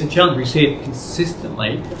 We see it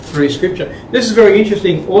consistently through Scripture. This is very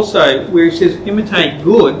interesting also, where it says imitate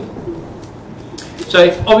good. So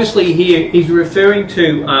obviously here he's referring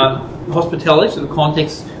to hospitality, so the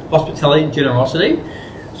context, hospitality and generosity.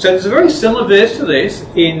 So there's a very similar verse to this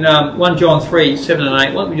in 1 John 3, 7 and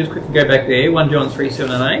 8. Let me just quickly go back there, 1 John 3, 7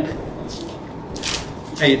 and 8.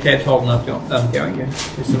 How your tab's holding up, John? Going, you're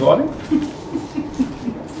surviving?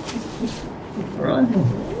 All right.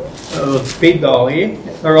 Oh, speed dial here.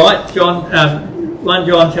 All right, 1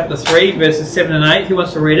 John chapter 3, verses 7 and 8. Who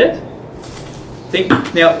wants to read it?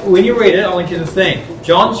 Now, when you read it, I want you to think.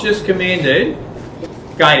 John's just commanded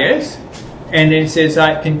Gaius, and then says,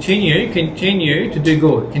 continue to do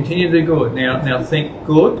good. Continue to do good. Now think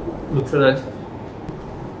good. Look for the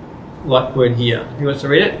like word here. Who wants to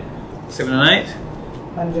read it? 7 and 8.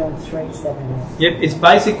 1 John 3, 7 and 8. Yep, it's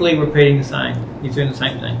basically repeating the same. He's doing the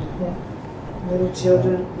same thing. Yeah. Little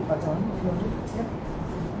children,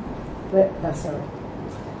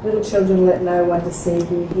 Little children, let no one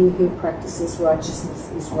deceive you. He who practices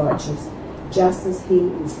righteousness is righteous, just as he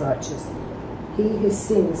is righteous. He who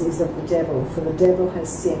sins is of the devil, for the devil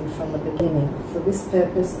has sinned from the beginning. For this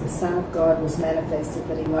purpose the Son of God was manifested,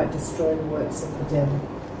 that he might destroy the works of the devil.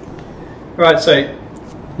 Right, so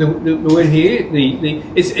the word here,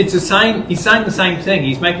 it's the same. He's saying the same thing.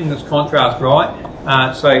 He's making this contrast,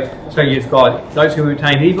 right? So you've got those who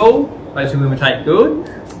imitate evil, those who imitate good,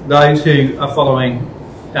 those who are following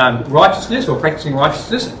righteousness or practicing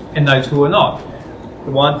righteousness, and those who are not.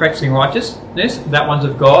 The one practicing righteousness, that one's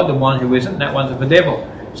of God. The one who isn't, that one's of the devil.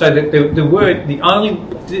 So the word, the only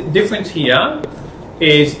difference here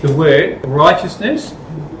is the word righteousness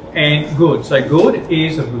and good. So good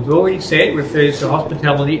is, as we've already said, refers to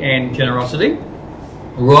hospitality and generosity.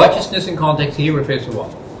 Righteousness in context here refers to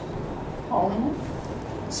what? Holiness?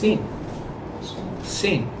 Sin.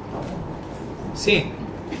 Sin. Sin.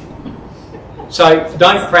 So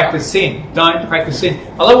don't practice sin. Don't practice sin.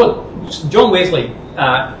 I love what John Wesley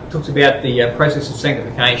talks about the process of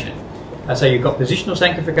sanctification. So you've got positional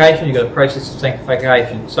sanctification, you've got a process of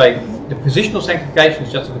sanctification. So the positional sanctification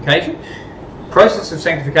is justification. Process of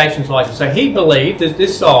sanctification is like this. So he believed that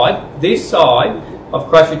this side of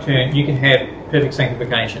Christ's return, you can have perfect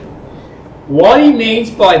sanctification. What he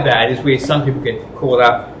means by that is where some people get caught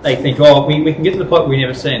up. They think, oh, we can get to the point where we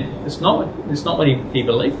never sin. It's not what he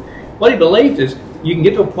believed. What he believed is you can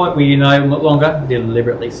get to a point where you no longer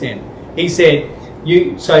deliberately sin. He said,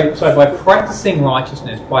 so by practicing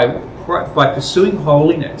righteousness, by pursuing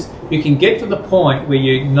holiness, you can get to the point where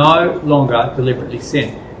you no longer deliberately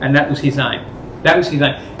sin. And that was his aim. That was his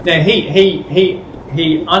aim. Now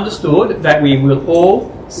he understood that we will all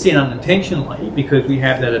sin unintentionally because we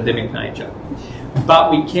have that Adamic nature. But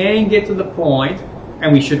we can get to the point,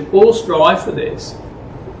 and we should all strive for this.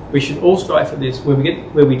 We should all strive for this where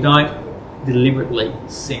we don't deliberately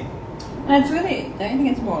sin. And it's really, don't you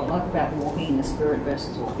think it's more like about walking in the spirit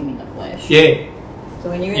versus walking in the flesh? Yeah. So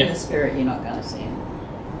when you're in the spirit, you're not going to sin.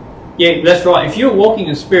 Yeah, that's right. If you're walking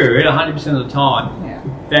in spirit 100% of the time, Yeah.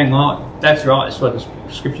 bang on. That's right. That's what the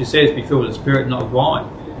scripture says. Be filled with the spirit, not with wine.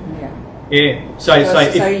 Yeah. Yeah. So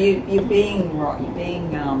you're being right.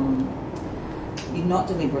 You're not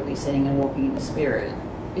deliberately sinning and walking in the spirit.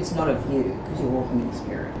 It's not of you because you're walking in the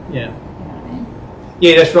spirit. Yeah. You know what I mean?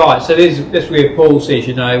 Yeah, that's right. So that's where Paul says,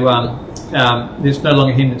 there's no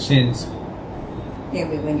longer him that sins. Yeah,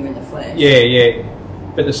 when you're in the flesh. Yeah.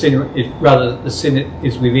 But the sin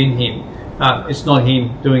is within him. It's not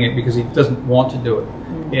him doing it because he doesn't want to do it.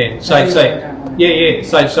 Yeah.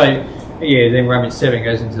 Then Romans 7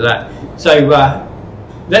 goes into that. So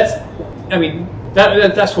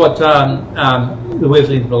that's what the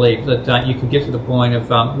Wesleyans believe, that you can get to the point of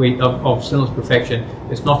sinless perfection.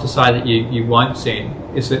 It's not to say that you won't sin.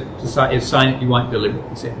 It's saying that you won't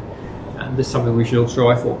deliberately sin. This is something we should all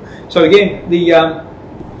strive for. So again, you've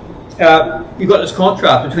got this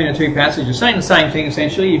contrast between the two passages, saying the same thing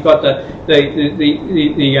essentially. You've got the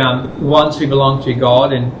ones who belong to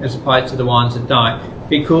God, and as opposed to the ones that don't,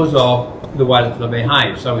 because of the way that they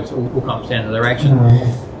behave. So it all comes down to their action.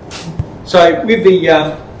 So with the,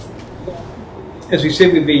 as we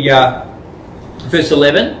said, with the verse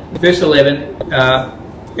 11,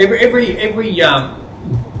 every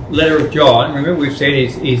letter of John, remember we've said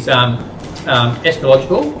is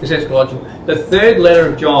eschatological. It's eschatological. The third letter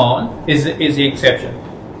of John is the exception.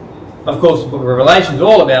 Of course, the book of Revelation is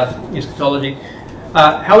all about eschatology.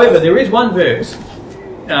 However, there is one verse,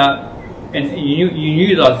 and you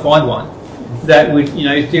knew that I'd find one, that would,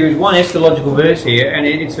 there is one eschatological verse here, and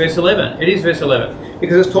it's verse 11. It is verse 11,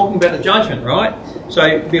 because it's talking about the judgment, right?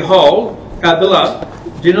 So, behold, beloved,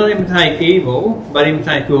 do not imitate evil, but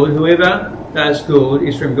imitate good. Whoever does good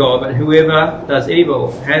is from God, but whoever does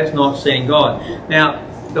evil has not seen God. Now,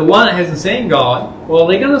 the one that hasn't seen God, well,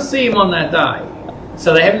 they're going to see him on that day.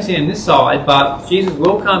 So they haven't seen him this side, but Jesus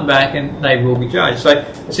will come back and they will be judged. So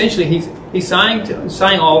essentially, he's saying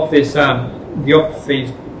of this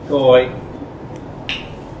Diotrephes guy.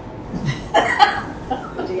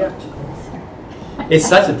 It's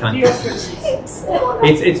such a tongue.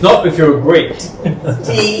 It's not if you're a Greek.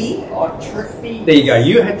 Diotrephes. There you go.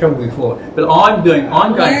 You had trouble before, but I'm going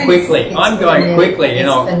quickly. I'm going quickly. I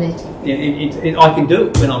can do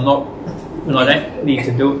it when I'm not. When I don't need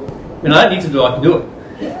to do it. When I don't need to do it, I can do it.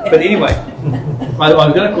 But anyway,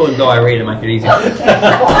 I'm going to call it diarrhea to make it easier.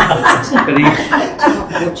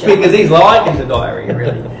 Because he's like into diarrhea,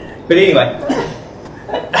 really. But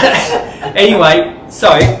anyway,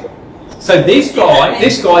 so this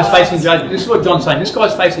guy's facing judgment. This is what John's saying. This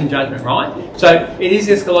guy's facing judgment, right? So it is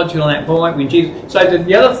eschatological on that point when Jesus. So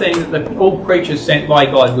the other thing that all creatures sent by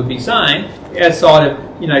God would be saying, outside of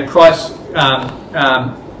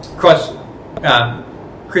Christ's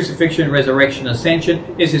crucifixion, resurrection, ascension,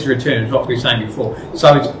 is his return. Is what we were saying before.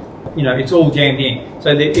 So it's all jammed in. So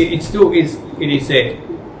it still is. It is there.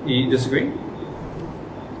 You disagree?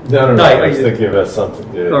 No. I was thinking about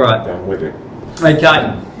something. Yeah, all right. I'm with you. Okay.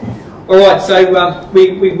 All right. So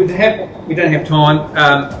we don't have time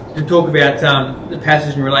to talk about the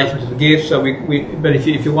passage in relation to the gifts. So but if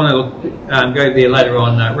you want to look, go there later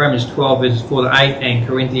on. Romans 12 verses 4 to 8 and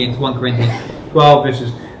 1 Corinthians 12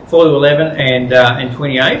 verses 4 to 11 and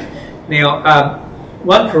 28. Now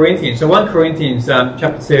 1 Corinthians. So 1 Corinthians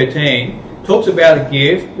chapter 13 talks about a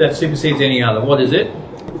gift that supersedes any other. What is it?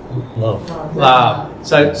 Love.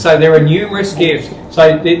 So there are numerous gifts.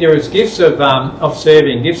 So there is gifts of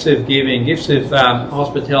serving, gifts of giving, gifts of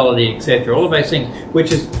hospitality, etc. All of those things,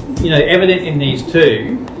 which is evident in these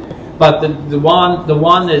two. But the one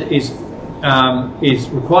that is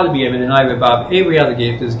required to be evident over above every other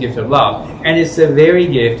gift is the gift of love, and it's the very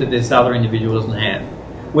gift that this other individual doesn't have,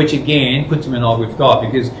 which again puts him in awe with God,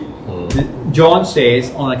 because John says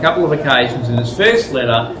on a couple of occasions in his first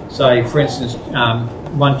letter, so for instance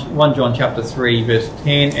 1 John chapter 3 verse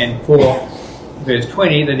 10 and 4 verse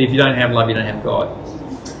 20, that if you don't have love you don't have God.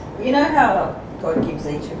 You know how God gives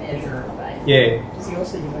each a measure of faith? Yeah. Does he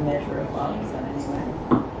also give a measure of love? Is that anyway?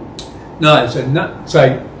 No,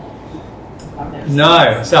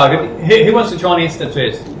 so who wants to try and answer that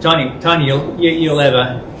first? Tony, you'll have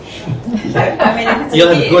a I mean,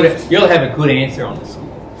 if it's you'll have a good answer on this.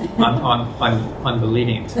 I'm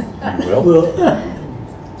believing it. Well,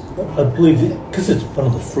 I believe because it's one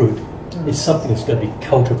of the fruit, it's something that's going to be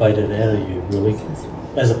cultivated out of you, really,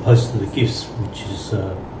 as opposed to the gifts, which is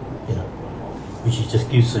which you just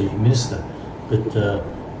give so you minister. But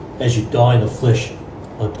as you die in the flesh,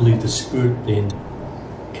 I believe the Spirit then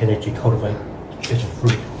can actually cultivate better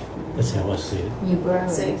fruit. That's how I see it. You grow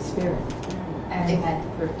So- in the spirit and that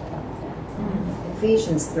fruit comes out.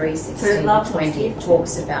 Ephesians So 3:16 love to 20 was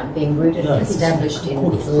talks about being rooted No, and it's established in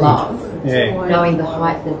called a fruit. love, Yeah. knowing the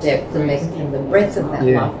height, the depth, the length, and the breadth of that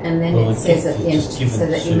Yeah. love. And then Well, it the says gift at the is end, just given so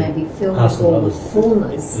that you to may be filled pass with all on the others,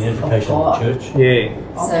 fullness the of edification of God. the church. Yeah.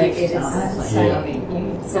 So it is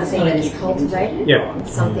something that is cultivated, Yeah.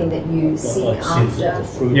 something that you seek Like seeds of the after,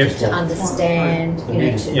 fruit Yep. as to well. understand, to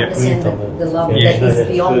Yeah. understand the love Yeah. that is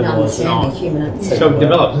beyond Yeah. understanding, human understanding. So it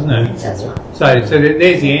develops, isn't it? That's right. So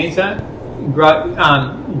there's the answer. Great.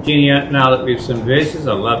 Ginny nailed it with some verses.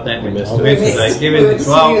 I love that. With missed the it. verses they give us as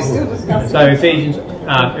well. So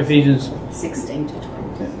Ephesians 16 to 20.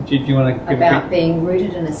 do you want to give About a quick? being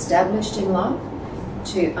rooted and established in love,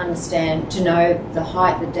 to understand, to know the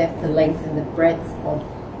height, the depth, the length, and the breadth of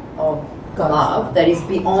love that is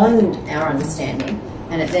beyond our understanding.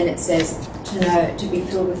 And then it says to be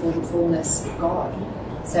filled with all the fullness of God.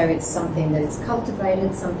 So it's something that is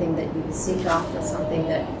cultivated, something that you seek after, something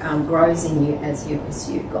that grows in you as you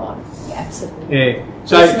pursue God. Absolutely. Yeah.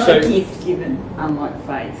 So it's not a So gift given, unlike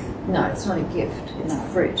faith. No, it's not a gift, it's a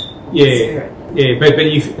fruit of the yeah, Spirit. yeah. But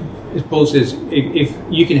if, as Paul says, if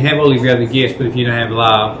you can have all of your other gifts, but if you don't have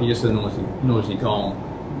love, you're just a noisy gong.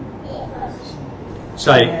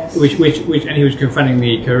 So which and he was confronting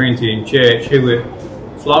the Corinthian church who were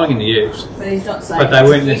flowing in the gifts. But he's not saying But they it's a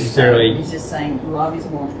weren't gift, necessarily- though. He's just saying love is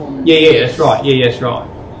more important than Yeah, gifts. that's right. Yeah, that's right.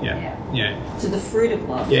 Yeah. So the fruit of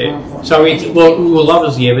love is more Yeah. important. So it's well, love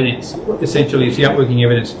is the evidence. Essentially, it's the outworking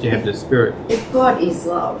evidence that you have the Spirit. If God is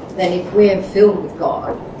love, then if we're filled with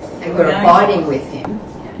God and we're Yeah. abiding with Him,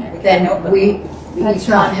 then help but you That's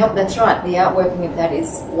can't right. help. That's right. The outworking of that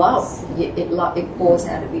is love. It pours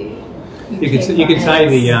out of you. You could say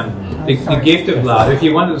the gift of love. If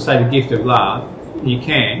you wanted to say the gift of love, you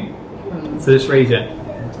can. For this reason,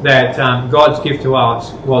 that God's gift to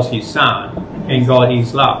us was His Son, and God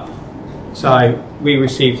is love. So we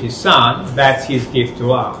received His Son. That's His gift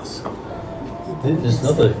to us. There's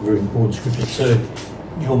another very important scripture. So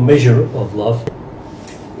your measure of love,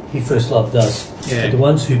 He first loved us. Yeah. But the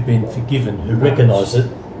ones who've been forgiven, who recognise it,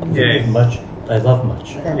 forgive much, they love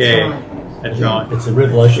much. That's Yeah. right. That's right. It's a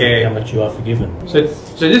revelation Yeah. of how much you are forgiven. So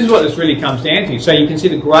this is what this really comes down to. So you can see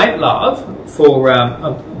the great love for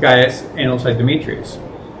Gaius and also Demetrius,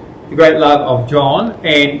 the great love of John,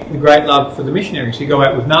 and the great love for the missionaries who go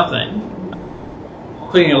out with nothing,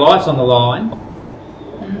 putting their lives on the line,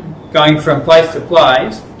 going from place to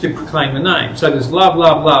place to proclaim the name. So there's love,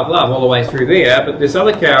 love, love, love all the way through there. But this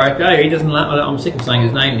other character, he doesn't. I'm sick of saying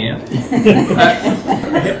his name now.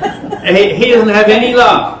 He doesn't have any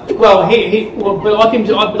love. Well, but I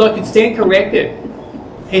can stand corrected.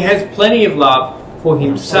 He has plenty of love for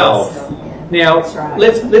himself. Now, right.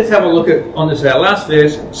 let's have a look at on this our last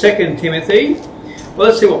verse, 2 Timothy. Well,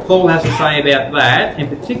 let's see what Paul has to say about that, and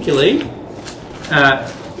particularly,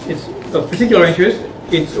 it's of particular interest.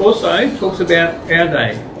 It also talks about our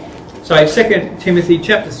day. So, 2 Timothy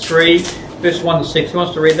chapter 3, verse 1 to 6. Who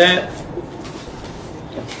wants to read that?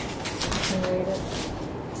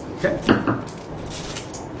 Okay.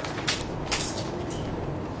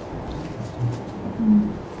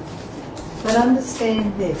 But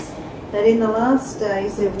understand this, that in the last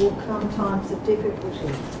days there will come times of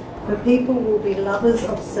difficulty. For people will be lovers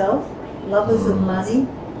of self, lovers of money,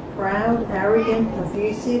 proud, arrogant,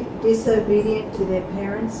 abusive, disobedient to their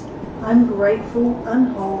parents, ungrateful,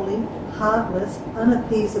 unholy, heartless,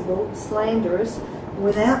 unappeasable, slanderous,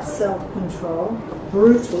 without self-control,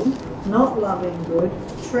 brutal, not loving good,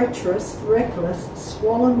 treacherous, reckless,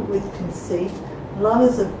 swollen with conceit,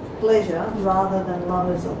 lovers of pleasure rather than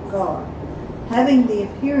lovers of God, having the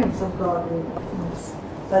appearance of godliness,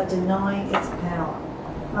 but denying its power.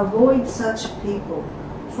 Avoid such people,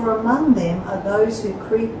 for among them are those who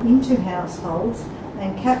creep into households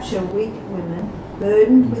and capture weak women,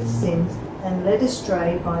 burdened with sins and led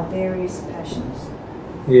astray by various passions.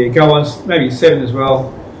 Yeah, go on, maybe 7 as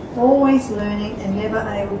well. Always learning and never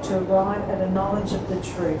able to arrive at a knowledge of the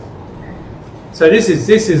truth. So this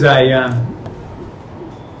is a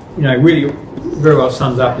really very well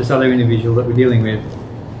sums up this other individual that we're dealing with.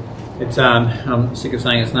 It's I'm sick of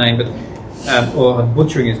saying his name, but or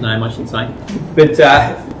butchering his name, I should say.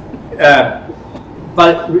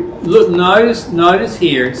 But look, notice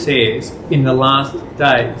here it says in the last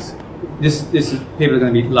days. This is people are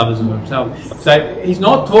going to be lovers of themselves. So he's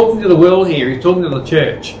not talking to the world here. He's talking to the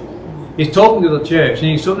church. He's talking to the church, and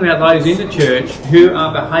he's talking about those in the church who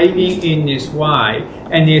are behaving in this way,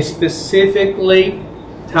 and they're specifically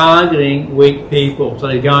targeting weak people. So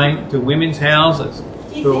they're going to women's houses.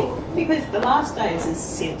 Do you think because the last days is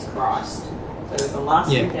since Christ, so the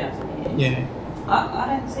last 2,000 years? Yeah. I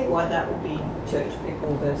don't see why that would be church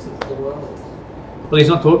people versus the world. Well, he's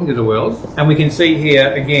not talking to the world, and we can see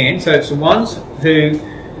here again. So it's the ones who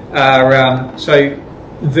are. So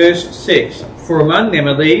verse 6. For among them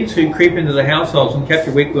are these who creep into the households and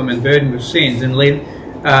capture weak women burdened with sins and led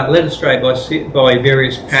astray by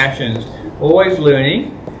various passions, always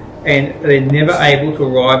learning, and they're never able to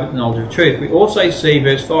arrive at the knowledge of truth. We also see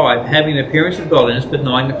verse 5, having the appearance of godliness but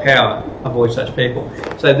denying the power. Avoid such people.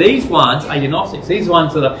 So these ones are Gnostics. These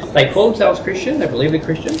ones that they call themselves Christian, they believe they're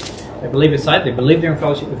Christian, they believe they're saved, they believe they're in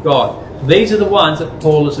fellowship with God. These are the ones that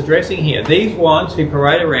Paul is addressing here. These ones who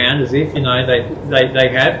parade around as if, they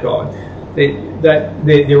have God.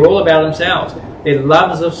 They're all about themselves. They're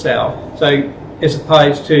lovers of self. So as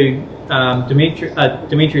opposed to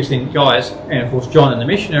Demetrius and Gaius, and of course John and the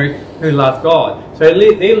missionary, who love God. So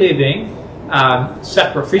they're living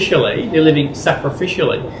sacrificially. They're living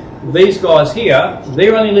sacrificially. These guys here,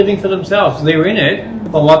 they're only living for themselves. They're in it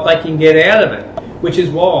for what they can get out of it. Which is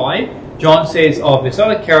why John says of this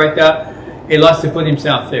other character, he likes to put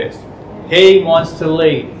himself first. He wants to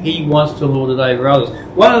lead. He wants to lord it over others.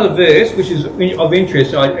 One other verse, which is of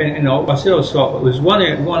interest, I said I was stopped, but it was one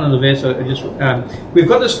of the verses I just. We've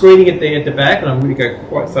got the screening at the back, and I'm going to go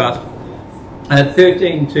quite fast.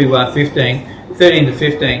 13 to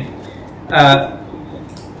 15.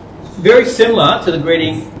 Very similar to the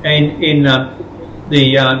greeting in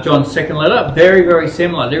the John's second letter. Very, very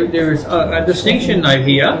similar. There is a distinction note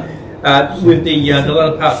here with the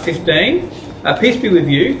latter part 15. Peace be with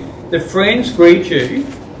you. The friends greet you.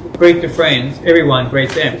 Greet the friends. Everyone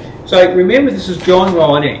greet them. So remember, this is John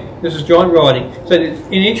writing. This is John writing. So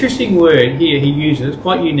an interesting word here he uses,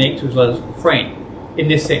 quite unique to his letters, friend, in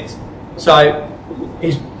this sense. So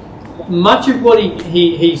much of what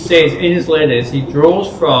he says in his letters, he draws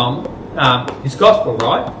from his gospel,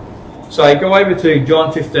 right? So go over to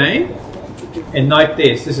John 15 and note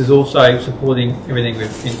this. This is also supporting everything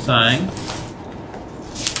we've been saying.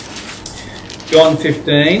 John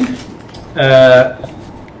 15.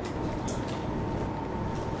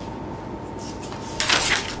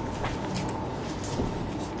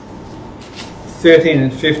 13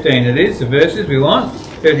 and 15 it is, the verses we want.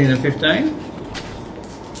 13 and 15.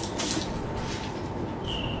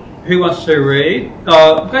 Who wants to read?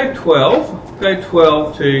 Go 12. Go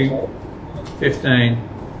 12 to 15.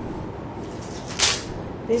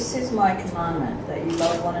 This is my commandment, that you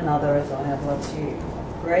love one another as I have loved you.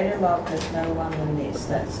 Greater love has no one than this,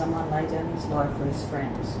 that someone lay down his life for his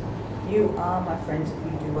friends. You are my friends if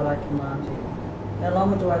you do what I command you. No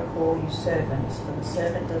longer do I call you servants, for the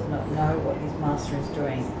servant does not know what his master is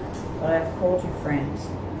doing. But I have called you friends.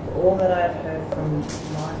 For all that I have heard from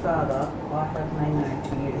my Father, I have made known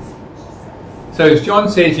to you. So as John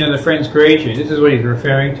says, the friends greet you. This is what he's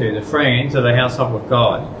referring to. The friends are the household of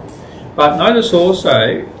God. But notice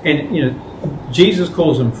also, and Jesus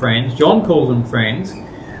calls them friends. John calls them friends.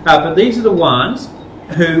 But these are the ones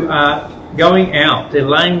who are going out. They're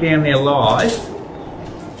laying down their life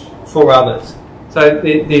for others. So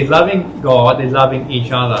they're loving God, they're loving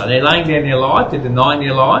each other. They're laying down their life, they're denying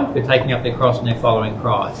their life, they're taking up their cross and they're following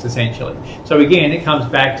Christ, essentially. So again, it comes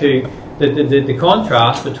back to the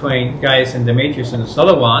contrast between Gaius and Demetrius and this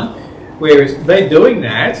other one, whereas they're doing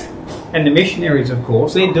that, and the missionaries, of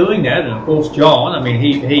course, they're doing that, and of course John, I mean,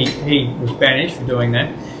 he was banished for doing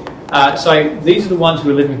that. So these are the ones who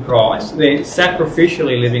are living for Christ. They're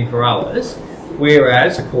sacrificially living for others,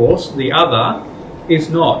 whereas, of course, the other is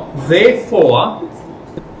not. Therefore,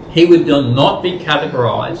 he would not be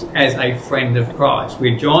categorized as a friend of Christ,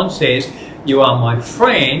 where John says, you are my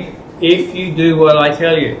friend if you do what I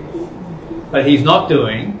tell you. But he's not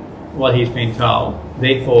doing what he's been told.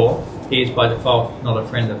 Therefore, he is by default not a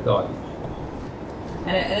friend of God.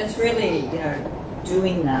 And it's really,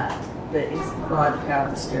 doing that is by the power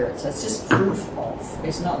of the Spirit. So it's just proof of.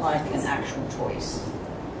 It's not like an actual choice.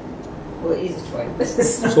 Well, it is a choice. But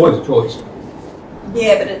It's always a choice.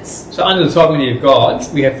 Yeah, but it's... So under the sovereignty of God,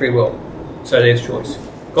 we have free will. So there's choice.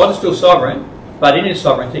 God is still sovereign, but in his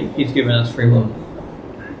sovereignty, he's given us free will.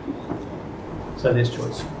 So there's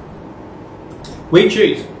choice. We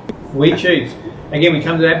choose. We choose. Again, we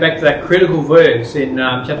come to back to that critical verse in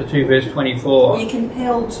chapter 2, verse 24. We're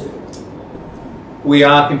compelled to. We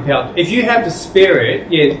are compelled. If you have the Spirit,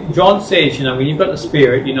 John says, when you've got the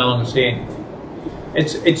Spirit, you no longer sin.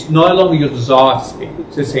 It's no longer your desire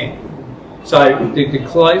to sin. So the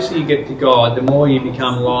closer you get to God, the more you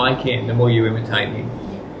become like him, the more you imitate him.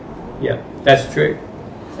 Yeah, that's true.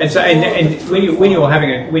 And so, and when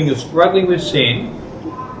you're struggling with sin,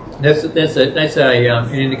 that's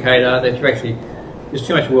an indicator that there's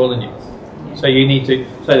too much world in you. So you need to.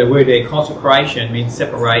 So the word there, consecration, means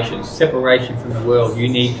separation from the world. You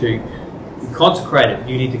need to be consecrated.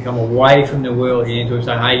 You need to come away from the world. You need to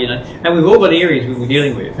say, hey, and we've all got areas we're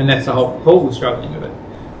dealing with, and that's the whole. Paul was struggling with it.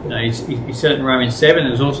 He said it in Romans 7.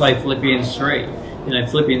 There's also Philippians 3.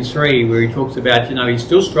 Philippians 3, where he talks about, he's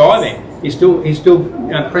still striving. He's still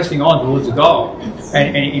pressing on towards the goal.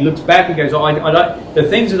 And he looks back and goes, I don't. The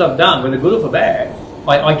things that I've done, whether good or for bad,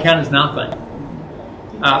 I count as nothing.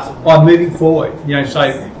 I'm moving forward. So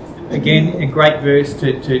again, a great verse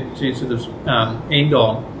to sort of end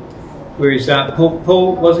on. Whereas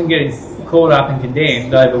Paul wasn't getting caught up and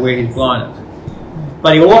condemned over where he's blown it.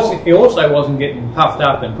 But he also wasn't getting puffed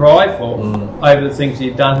up and prideful over the things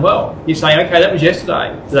he'd done well. He's saying, okay, that was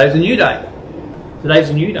yesterday. Today's a new day. Today's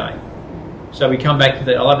a new day. So we come back to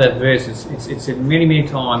that. I love that verse. It's said many, many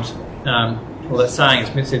times. That saying, it's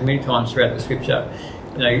been said many times throughout the Scripture.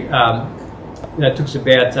 It talks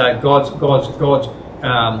about God's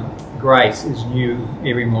grace is new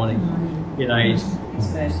every morning.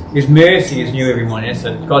 His mercy is new every morning. That's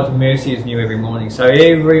it. God's mercy is new every morning. So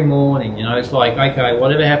every morning, it's like, okay,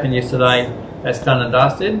 whatever happened yesterday, that's done and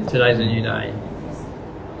dusted. Today's a new day.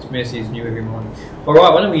 His mercy is new every morning. All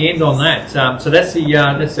right, why don't we end on that? So that's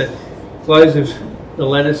the close of the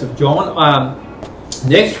letters of John.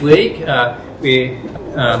 Next week, we're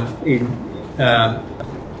in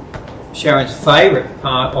Sharon's favourite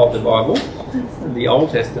part of the Bible, the Old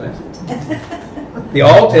Testament. The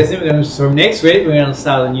Old Testament. From next week, we're going to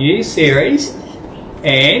start a new series.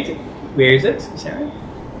 And where is it, Sharon?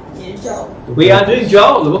 Joel. We are doing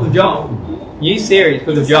Joel, the book of Joel. New series,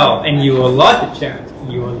 book of Joel. And you will like it, Sharon.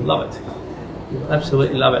 You will love it. You will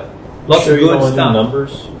absolutely love it. Lots of good stuff.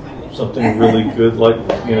 Numbers? Something really good, like,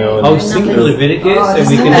 I was thinking Leviticus, and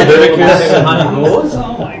we can do Leviticus 700 laws.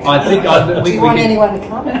 I think do you want anyone to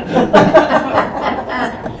come?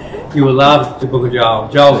 You will love the book of Joel.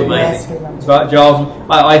 Joel's amazing. But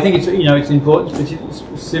I think it's important,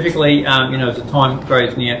 specifically, as the time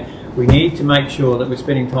grows near, we need to make sure that we're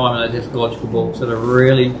spending time in those eschatological books that are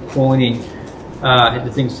really pointing at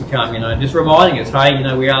the things to come. Just reminding us, hey,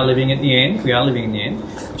 we are living at the end. We are living in the end.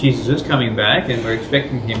 Jesus is coming back, and we're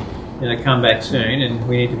expecting him to come back soon, and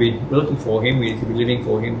we need to be looking for him. We need to be living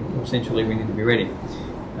for him. Essentially, we need to be ready.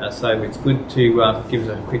 So it's good to give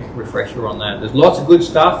us a quick refresher on that. There's lots of good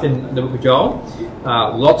stuff in the book of Joel,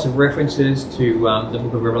 lots of references to the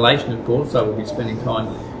book of Revelation, of course, so we'll be spending time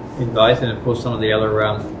in both, and of course some of the other,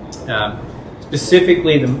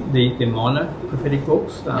 specifically the minor prophetic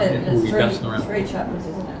books. We'll be bouncing around. 3 chapters,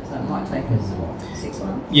 isn't it? So it might take us 6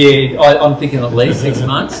 months. Yeah, I'm thinking at least 6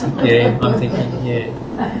 months. Yeah, I'm thinking, yeah.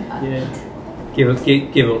 Give or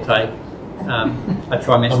take. A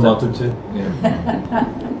trimester. A month or two.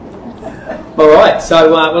 All right,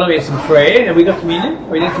 so why don't we have some prayer? Have we got communion? Are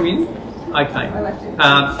we doing communion? Okay.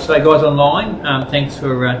 So guys online, thanks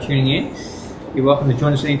for tuning in. You're welcome to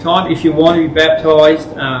join us anytime. If you want to be baptised,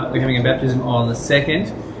 we're having a baptism on the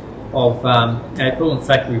 2nd of April. In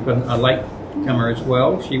fact, we've got a late comer as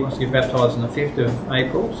well. She wants to get baptised on the 5th of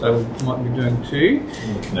April, so we might be doing 2.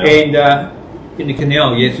 And in the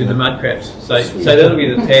canal, yes, with the mud crabs. So that'll be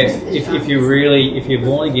the test. If you're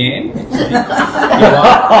born again,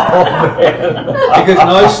 because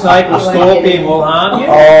no snake or scorpion will harm you.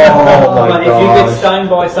 But if you get stung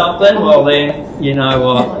by something, well then, you know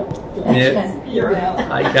what? Yeah. You're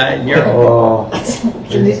out. Okay, you're. Oh,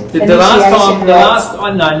 The last time,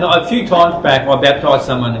 I know, not a few times back, I baptised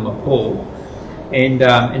someone in my pool, and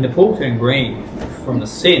the pool turned green from the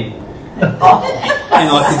sin, and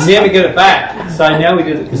I could never get it back. So now we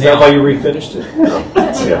did it. Is that why you refinished it?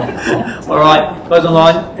 yeah. All right, guys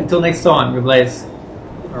online. Until next time, God bless.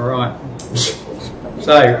 All right.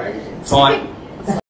 So, fine.